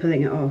 are we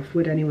pulling it off?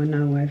 Would anyone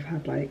know I've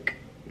had like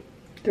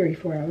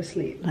 3-4 hours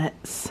sleep?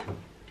 Let's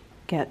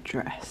get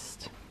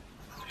dressed.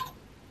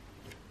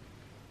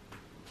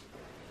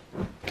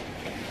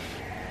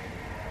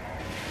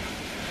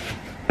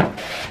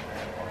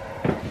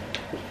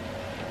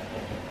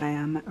 I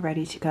am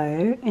ready to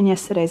go in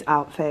yesterday's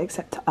outfit,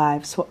 except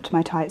I've swapped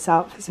my tights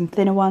out for some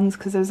thinner ones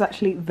because it was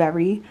actually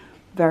very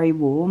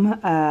warm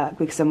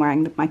because I'm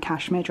wearing my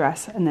cashmere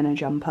dress and then a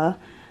jumper.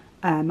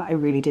 I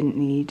really didn't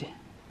need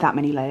that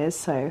many layers,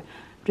 so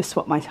just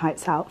swapped my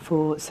tights out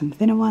for some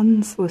thinner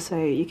ones.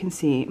 Also, you can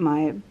see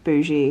my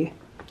bougie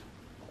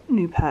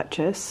new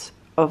purchase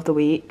of the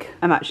week.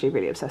 I'm actually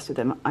really obsessed with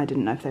them. I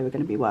didn't know if they were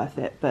going to be worth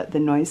it, but the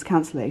noise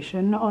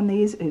cancellation on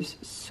these is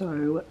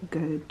so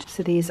good.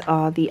 So these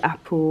are the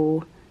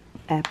Apple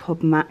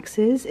AirPod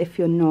Maxes. If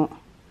you're not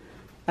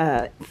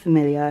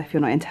familiar, if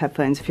you're not into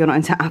headphones, if you're not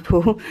into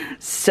Apple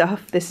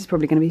stuff, this is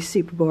probably going to be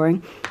super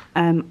boring.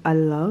 I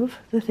love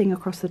the thing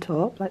across the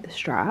top, like the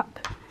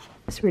strap.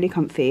 It's really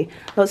comfy.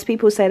 Lots of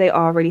people say they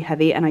are really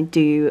heavy, and I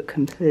do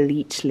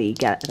completely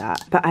get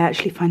that, but I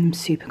actually find them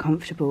super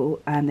comfortable.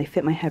 They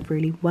fit my head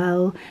really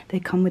well. They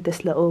come with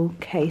this little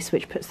case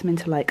which puts them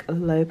into like a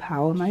low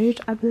power mode,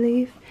 I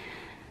believe.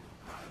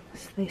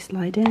 So they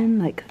slide in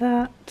like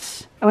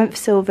that. I went for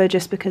silver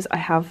just because I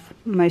have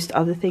most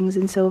other things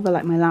in silver,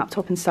 like my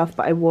laptop and stuff,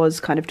 but I was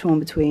kind of torn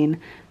between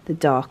the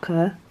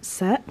darker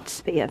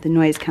set. But yeah, the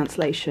noise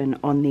cancellation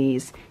on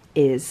these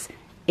is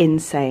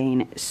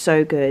insane,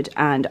 so good.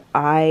 And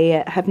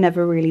I have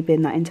never really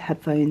been that into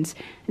headphones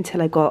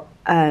until I got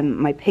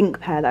my pink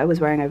pair that I was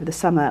wearing over the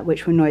summer,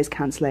 which were noise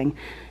cancelling.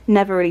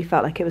 Never really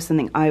felt like it was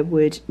something I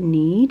would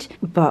need,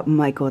 but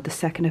my god, the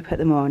second I put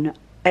them on,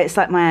 it's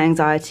like my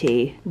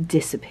anxiety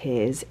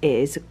disappears. It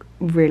is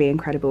really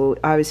incredible.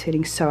 I was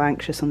feeling so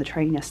anxious on the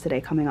train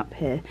yesterday coming up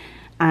here,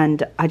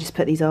 and I just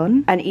put these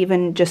on, and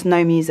even just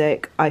no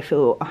music, I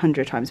feel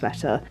 100 times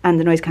better.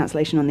 And the noise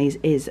cancellation on these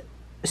is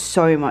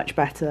so much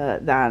better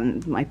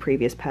than my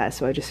previous pair,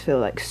 so I just feel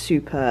like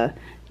super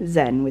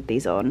zen with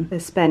these on. They're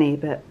spenny,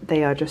 but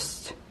they are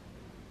just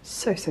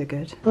so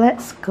good.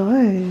 Let's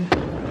go.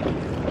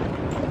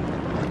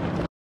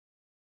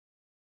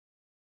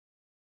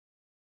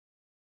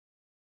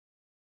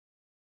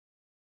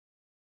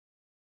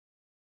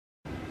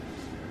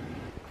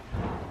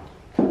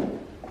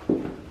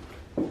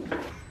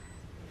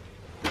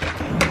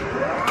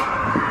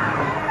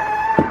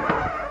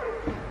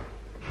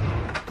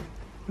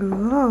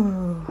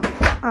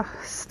 Oh,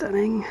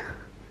 stunning.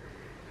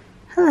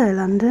 Hello,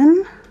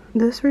 London.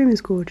 This room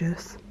is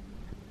gorgeous.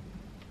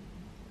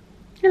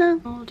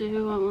 Hello. Oh,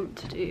 do I want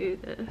to do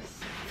this?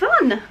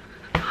 Fun!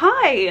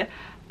 Hi!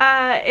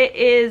 It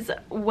is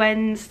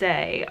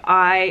Wednesday.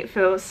 I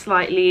feel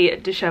slightly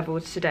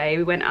disheveled today.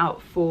 We went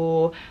out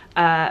for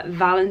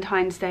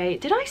Valentine's Day.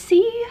 Did I see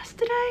you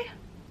yesterday?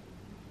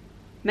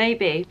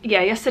 Maybe.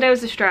 Yeah, yesterday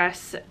was a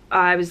stress.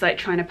 I was like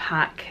trying to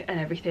pack and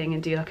everything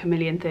and do like a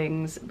million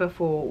things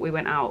before we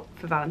went out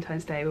for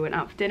Valentine's Day. We went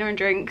out for dinner and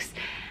drinks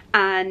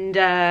and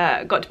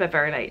got to bed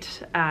very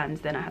late, and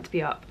then I had to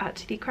be up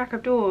at the crack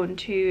of dawn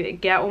to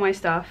get all my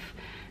stuff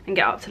and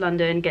get up to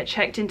London, get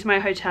checked into my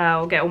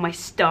hotel, get all my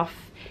stuff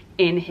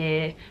in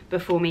here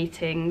before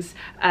meetings,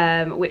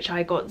 which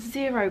I got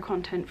zero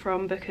content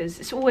from,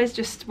 because it's always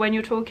just when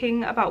you're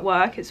talking about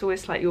work, it's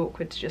always slightly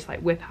awkward to just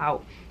like whip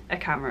out a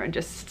camera and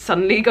just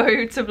suddenly go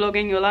to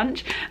vlogging your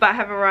lunch. But I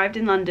have arrived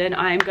in London.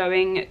 I am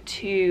going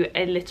to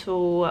a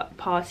little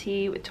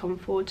party with Tom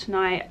Ford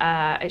tonight.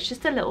 It's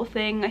just a little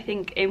thing, I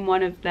think, in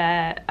one of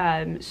their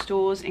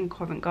stores in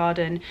Covent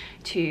Garden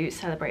to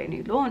celebrate a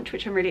new launch,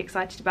 which I'm really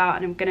excited about,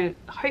 and I'm gonna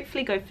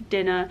hopefully go for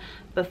dinner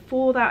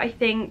before that, I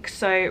think,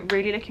 so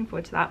really looking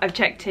forward to that. I've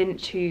checked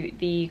into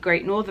the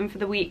Great Northern for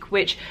the week,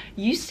 which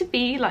used to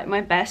be like my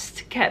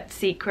best kept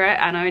secret,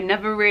 and I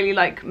never really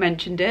like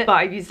mentioned it, but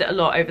I've used it a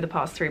lot over the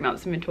past 3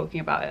 months. I've been talking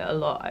about it a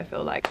lot, I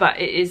feel like.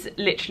 But it is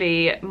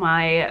literally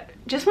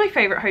just my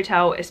favorite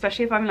hotel,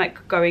 especially if I'm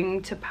like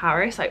going to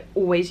Paris. I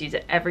always use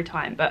it every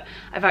time, but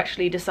I've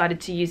actually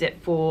decided to use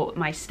it for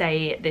my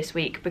stay this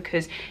week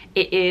because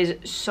it is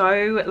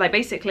so, like,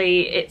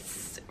 basically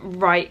it's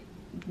right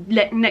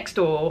next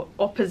door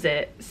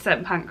opposite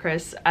St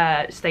Pancras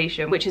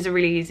station, which is a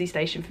really easy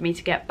station for me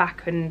to get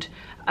back and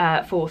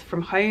forth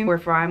from home, or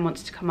if Ryan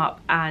wants to come up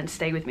and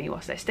stay with me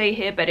whilst I stay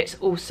here. But it's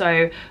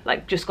also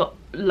like just got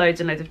loads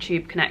and loads of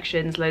tube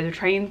connections, loads of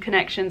train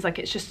connections, like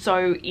it's just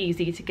so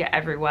easy to get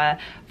everywhere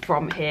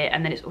from here.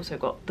 And then it's also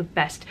got the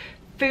best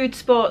food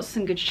spots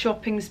and good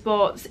shopping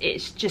spots.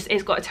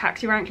 It's got a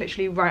taxi rank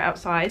literally right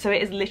outside, so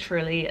it is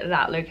literally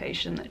that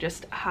location that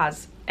just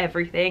has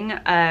everything.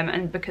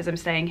 And because I'm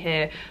staying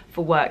here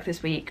for work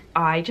this week,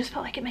 I just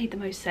felt like it made the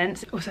most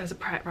sense. It also has a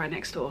Pret right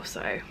next door,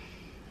 so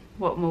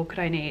what more could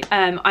I need?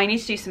 I need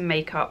to do some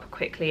makeup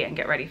quickly and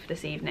get ready for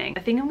this evening. I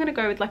think I'm gonna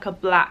go with like a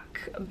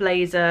black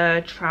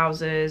blazer,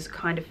 trousers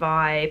kind of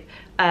vibe.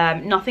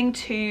 Nothing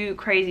too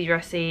crazy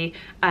dressy.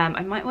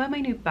 I might wear my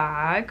new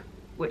bag,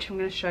 which I'm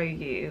going to show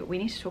you. We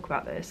need to talk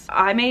about this.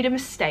 I made a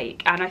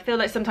mistake, and I feel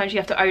like sometimes you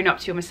have to own up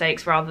to your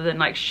mistakes rather than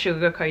like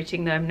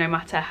sugarcoating them, no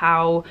matter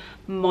how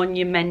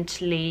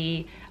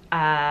monumentally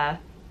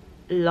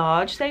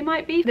large they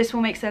might be. This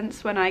will make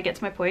sense when I get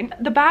to my point.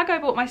 The bag I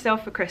bought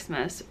myself for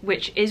Christmas,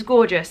 which is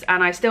gorgeous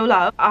and I still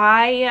love,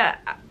 I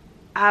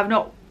have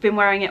not been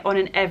wearing it on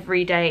an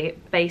everyday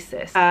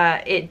basis.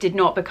 It did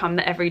not become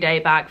the everyday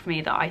bag for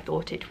me that I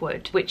thought it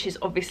would, which is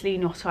obviously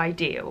not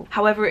ideal.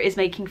 However, it is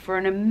making for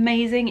an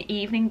amazing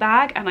evening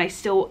bag and I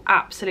still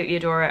absolutely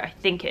adore it. I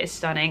think it is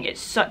stunning.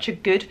 It's such a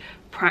good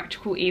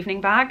practical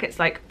evening bag. It's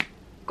like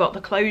got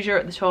the closure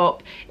at the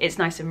top, it's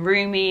nice and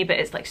roomy, but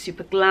it's like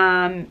super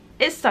glam.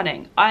 It's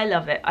stunning. I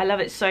love it. I love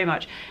it so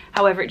much.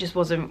 However, it just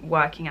wasn't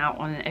working out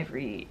on an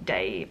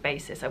everyday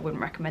basis. I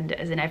wouldn't recommend it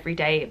as an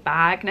everyday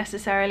bag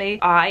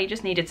necessarily. I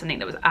just needed something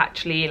that was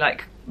actually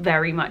like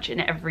very much an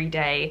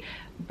everyday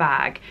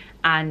bag,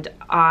 and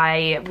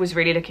I was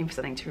really looking for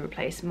something to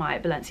replace my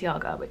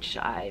Balenciaga, which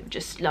I've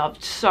just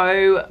loved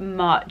so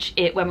much.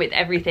 It went with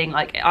everything.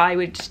 Like I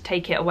would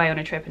take it away on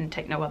a trip and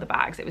take no other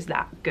bags. It was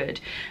that good.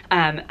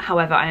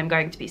 However, I am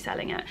going to be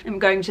selling it. I'm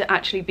going to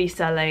actually be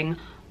selling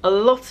a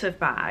lot of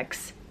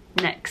bags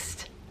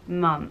next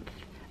month.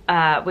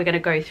 We're going to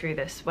go through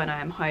this when I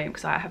am home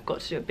because I have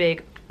got to do a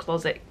big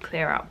closet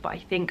clear out, but I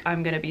think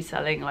I'm going to be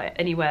selling like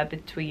anywhere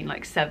between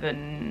like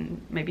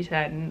 7, maybe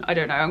 10, I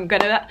don't know. I'm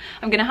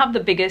gonna have the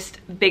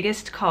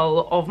biggest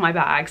cull of my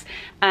bags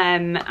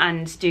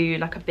and do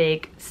like a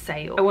big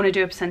sale. I want to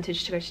do a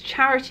percentage to go to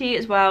charity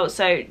as well,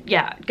 so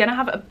yeah, gonna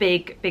have a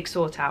big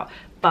sort out.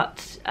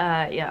 But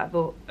yeah, I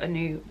bought a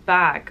new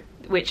bag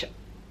which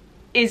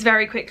is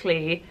very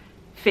quickly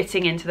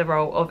fitting into the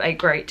role of a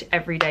great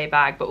everyday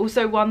bag, but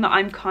also one that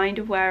I'm kind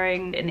of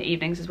wearing in the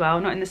evenings as well.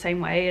 Not in the same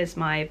way as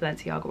my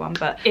Balenciaga one,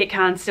 but it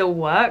can still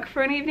work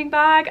for an evening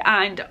bag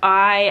and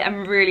I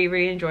am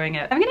really enjoying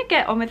it. I'm gonna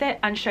get on with it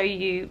and show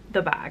you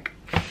the bag.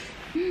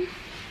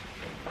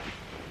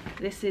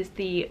 This is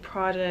the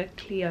Prada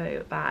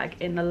Clio bag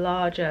in the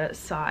larger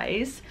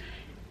size.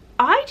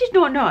 I did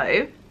not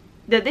know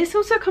that this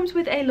also comes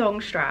with a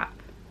long strap.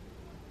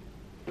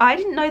 I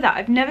didn't know that.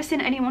 I've never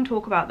seen anyone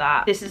talk about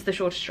that. This is the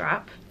shorter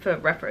strap for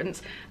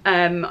reference.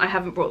 I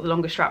haven't brought the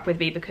longer strap with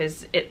me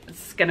because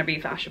it's gonna be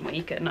fashion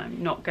week and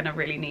I'm not gonna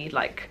really need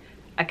like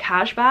a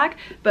cash bag,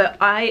 but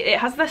it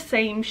has the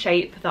same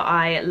shape that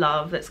I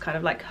love, that's kind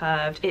of like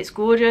curved. It's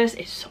gorgeous.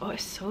 It's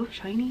so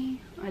shiny.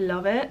 I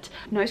love it.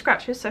 No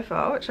scratches so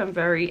far, which I'm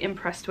very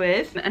impressed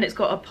with. And it's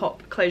got a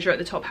pop closure at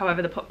the top.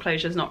 However, the pop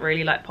closure is not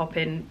really like pop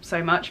in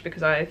so much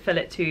because I fill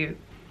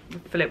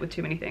it with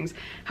too many things.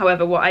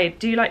 However, what I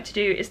do like to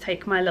do is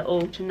take my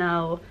little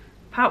Chanel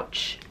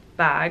pouch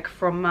bag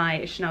from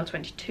my Chanel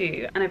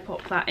 22 and I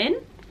pop that in,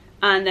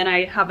 and then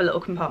I have a little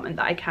compartment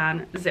that I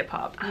can zip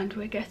up. And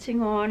we're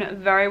getting on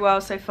very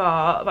well so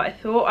far, but I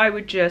thought I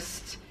would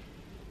just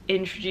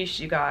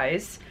introduce you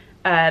guys,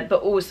 but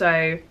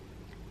also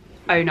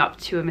own up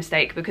to a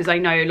mistake, because I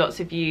know lots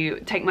of you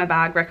take my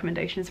bag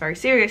recommendations very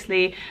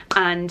seriously,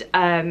 and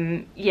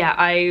yeah,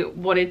 I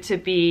wanted to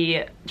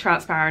be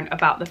transparent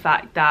about the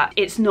fact that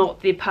it's not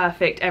the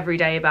perfect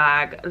everyday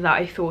bag that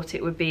I thought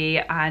it would be,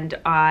 and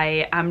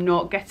I am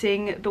not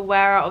getting the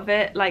wear out of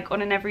it like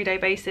on an everyday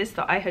basis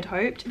that I had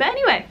hoped. But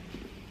anyway,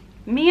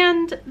 me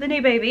and the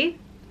new baby,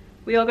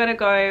 we are gonna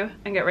go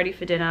and get ready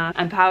for dinner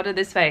and powder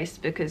this face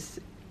because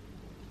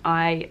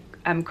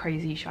I'm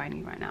crazy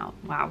shiny right now.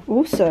 Wow.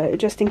 Also,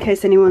 just in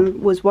case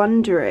anyone was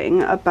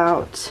wondering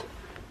about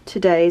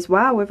today's,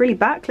 wow, we're really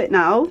backlit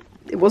now.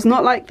 It was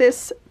not like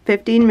this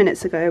 15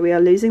 minutes ago. We are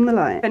losing the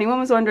light. If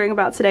anyone was wondering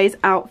about today's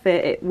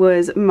outfit, it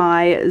was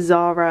my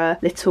Zara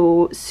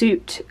little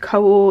suit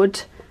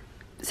co-ord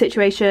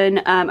situation.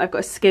 I've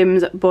got a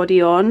Skims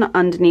body on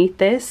underneath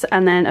this,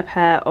 and then a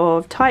pair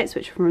of tights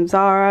which are from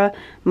Zara,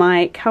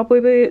 my cowboy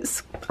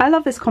boots. I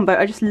love this combo.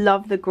 I just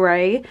love the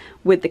grey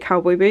with the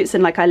cowboy boots,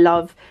 and like I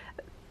love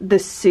the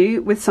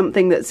suit with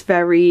something that's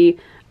very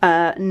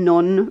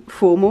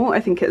non-formal. I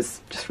think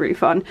it's just really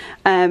fun.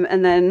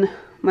 And then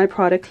my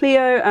Prada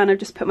Clio, and I've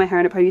just put my hair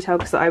in a ponytail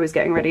because I was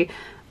getting ready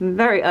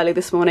very early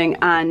this morning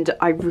and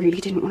I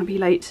really didn't want to be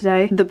late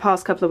today. The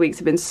past couple of weeks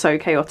have been so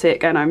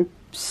chaotic and I'm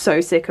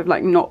so sick of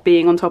like not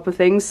being on top of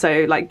things,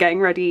 so like getting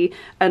ready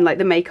and like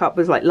the makeup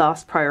was like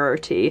last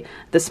priority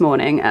this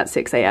morning at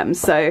 6 AM.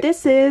 So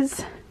this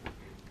is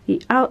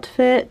the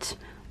outfit.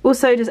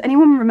 Also, does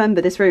anyone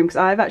remember this room? Because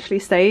I've actually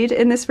stayed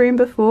in this room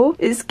before.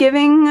 It's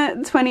giving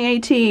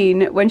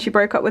 2018 when she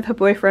broke up with her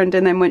boyfriend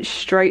and then went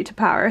straight to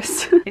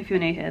Paris. If you're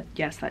new here,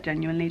 yes, that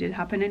genuinely did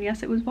happen, and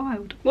yes, it was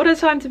wild. What a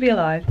time to be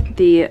alive.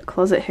 The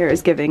closet here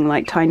is giving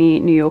like tiny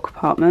New York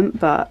apartment,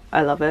 but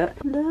I love it.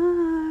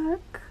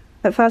 Look.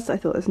 At first I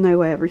thought there's no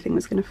way everything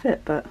was going to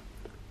fit, but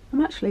I'm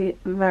actually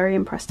very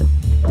impressed.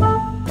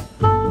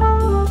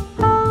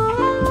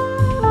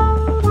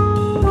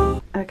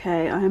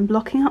 Okay, I am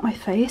blocking out my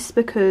face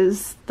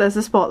because there's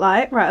a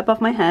spotlight right above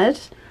my head.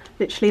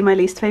 Literally my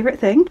least favourite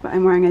thing. But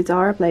I'm wearing a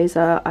Zara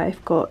blazer.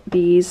 I've got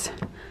these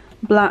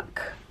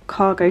black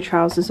cargo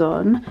trousers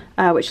on,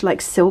 which are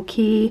like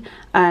silky,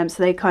 so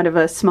they kind of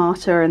are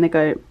smarter and they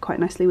go quite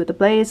nicely with the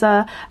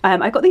blazer.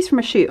 I got these from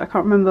a shoot, I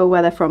can't remember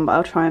where they're from, but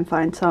I'll try and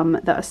find some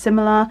that are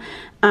similar.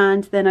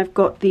 And then I've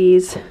got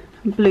these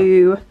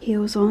blue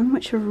heels on,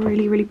 which are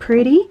really, really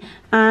pretty,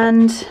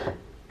 and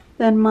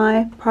then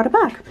my Prada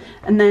bag.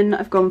 And then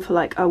I've gone for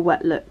like a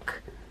wet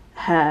look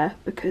hair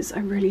because I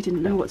really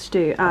didn't know what to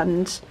do,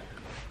 and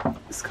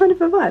it's kind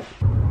of a vibe.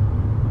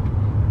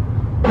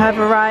 I've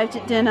arrived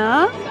at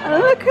dinner.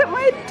 Look at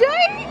my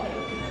date.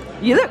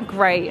 You look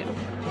great.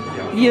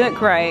 You look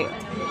great.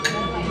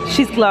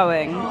 She's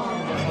glowing.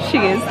 She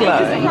is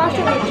glowing. Each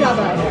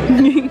other.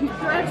 Do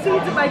I have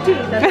seeds in my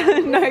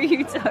teeth? No,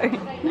 you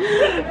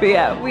don't. But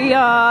yeah, we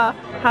are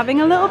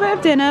having a little bit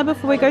of dinner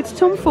before we go to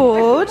Tom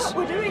Ford.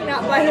 We're doing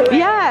that, by the way.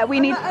 Yeah, we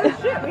need. Oh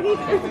shit, we need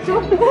to go to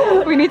Tom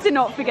Ford. We need to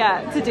not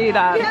forget to do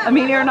that. Yeah,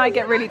 Amelia and I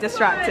get really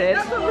distracted.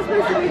 That's what we're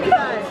supposed to do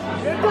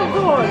today. Tom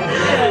Ford.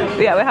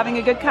 But yeah, we're having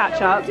a good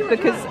catch up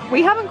because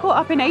we haven't caught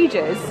up in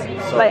ages.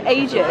 Like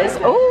ages.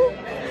 Oh.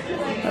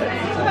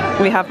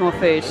 We have more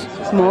food.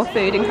 More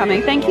food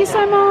incoming. Thank you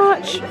so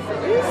much.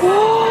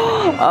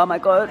 Oh my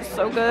god,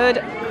 so good.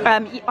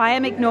 I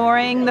am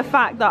ignoring the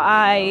fact that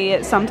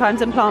I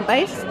sometimes am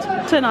plant-based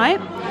tonight,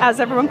 as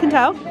everyone can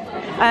tell.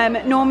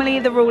 Normally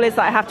the rule is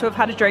that I have to have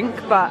had a drink,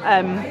 but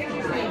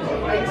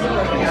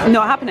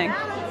not happening.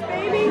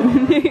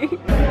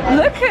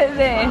 Look at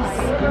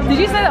this. Did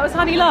you say that was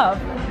Honey Love?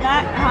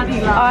 That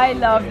Honey Love. I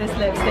love this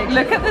lipstick.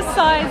 Look at the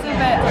size of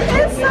it.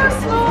 It's so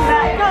small.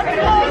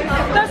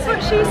 That's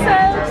what she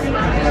said.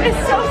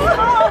 It's so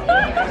small.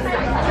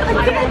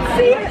 I can't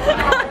see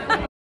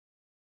it.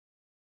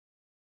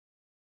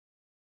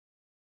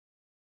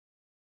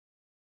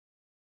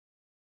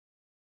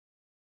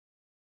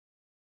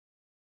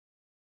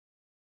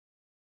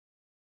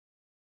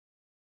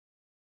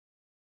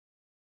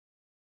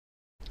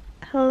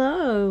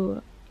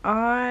 Hello,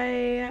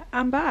 I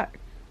am back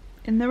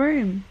in the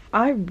room.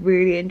 I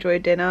really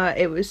enjoyed dinner.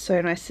 It was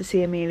so nice to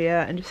see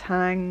Amelia and just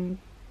hang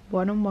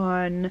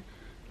one-on-one,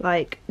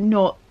 like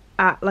not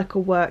at like a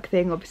work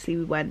thing. Obviously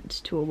we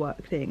went to a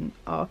work thing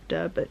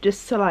after, but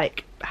just to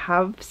like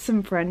have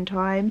some friend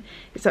time.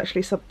 It's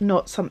actually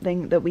not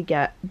something that we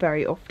get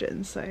very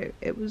often, so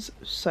it was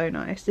so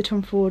nice. The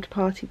Tom Ford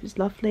party was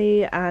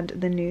lovely, and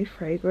the new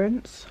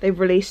fragrance they've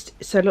released,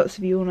 so lots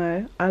of you all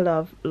know I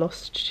love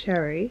Lost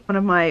Cherry, one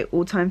of my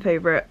all-time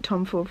favourite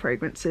Tom Ford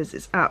fragrances.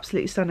 It's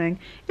absolutely stunning.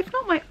 If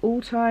not my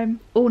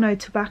all-time, no,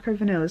 Tobacco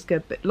Vanilla is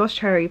good, but Lost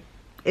Cherry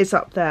is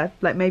up there,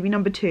 like maybe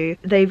number 2.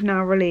 They've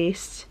now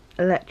released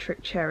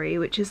Electric Cherry,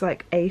 which is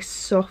like a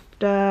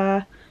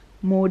softer,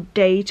 more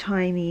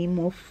daytimey,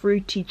 more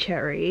fruity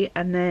cherry,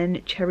 and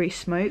then Cherry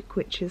Smoke,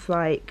 which is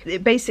like,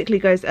 it basically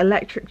goes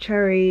Electric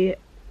Cherry,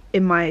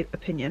 in my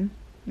opinion,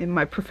 in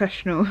my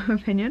professional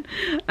opinion,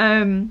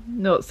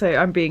 not so,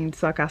 I'm being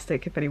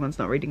sarcastic if anyone's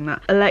not reading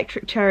that.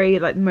 Electric Cherry,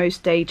 like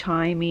most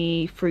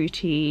daytimey,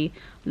 fruity.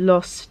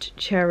 Lost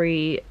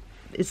Cherry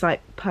is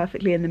like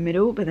perfectly in the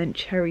middle, but then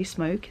Cherry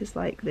Smoke is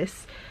like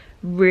this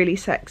really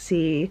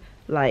sexy,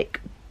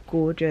 like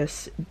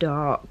gorgeous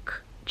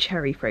dark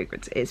cherry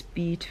fragrance. It's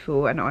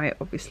beautiful, and I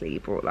obviously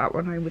brought that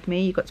one home with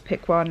me. You got to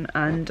pick one,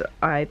 and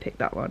I picked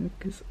that one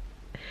because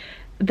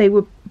they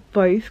were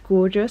both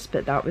gorgeous,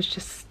 but that was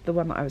just the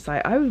one that I was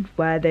like, I would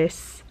wear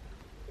this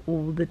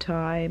all the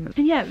time.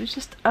 And yeah, it was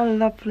just a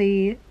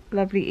lovely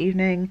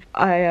evening.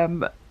 I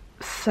am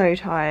so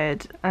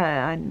tired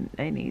and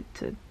I need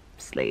to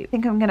sleep. I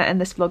think I'm gonna end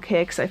this vlog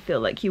here because I feel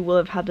like you will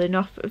have had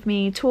enough of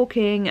me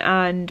talking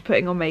and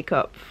putting on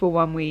makeup for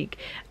 1 week,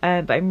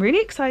 but I'm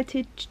really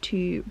excited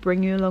to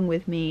bring you along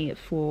with me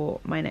for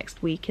my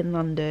next week in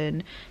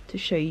London to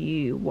show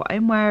you what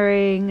I'm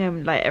wearing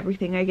and like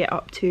everything I get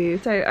up to.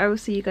 So I will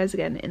see you guys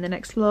again in the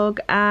next vlog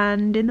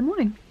and in the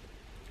morning.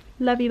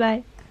 Love you,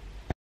 bye.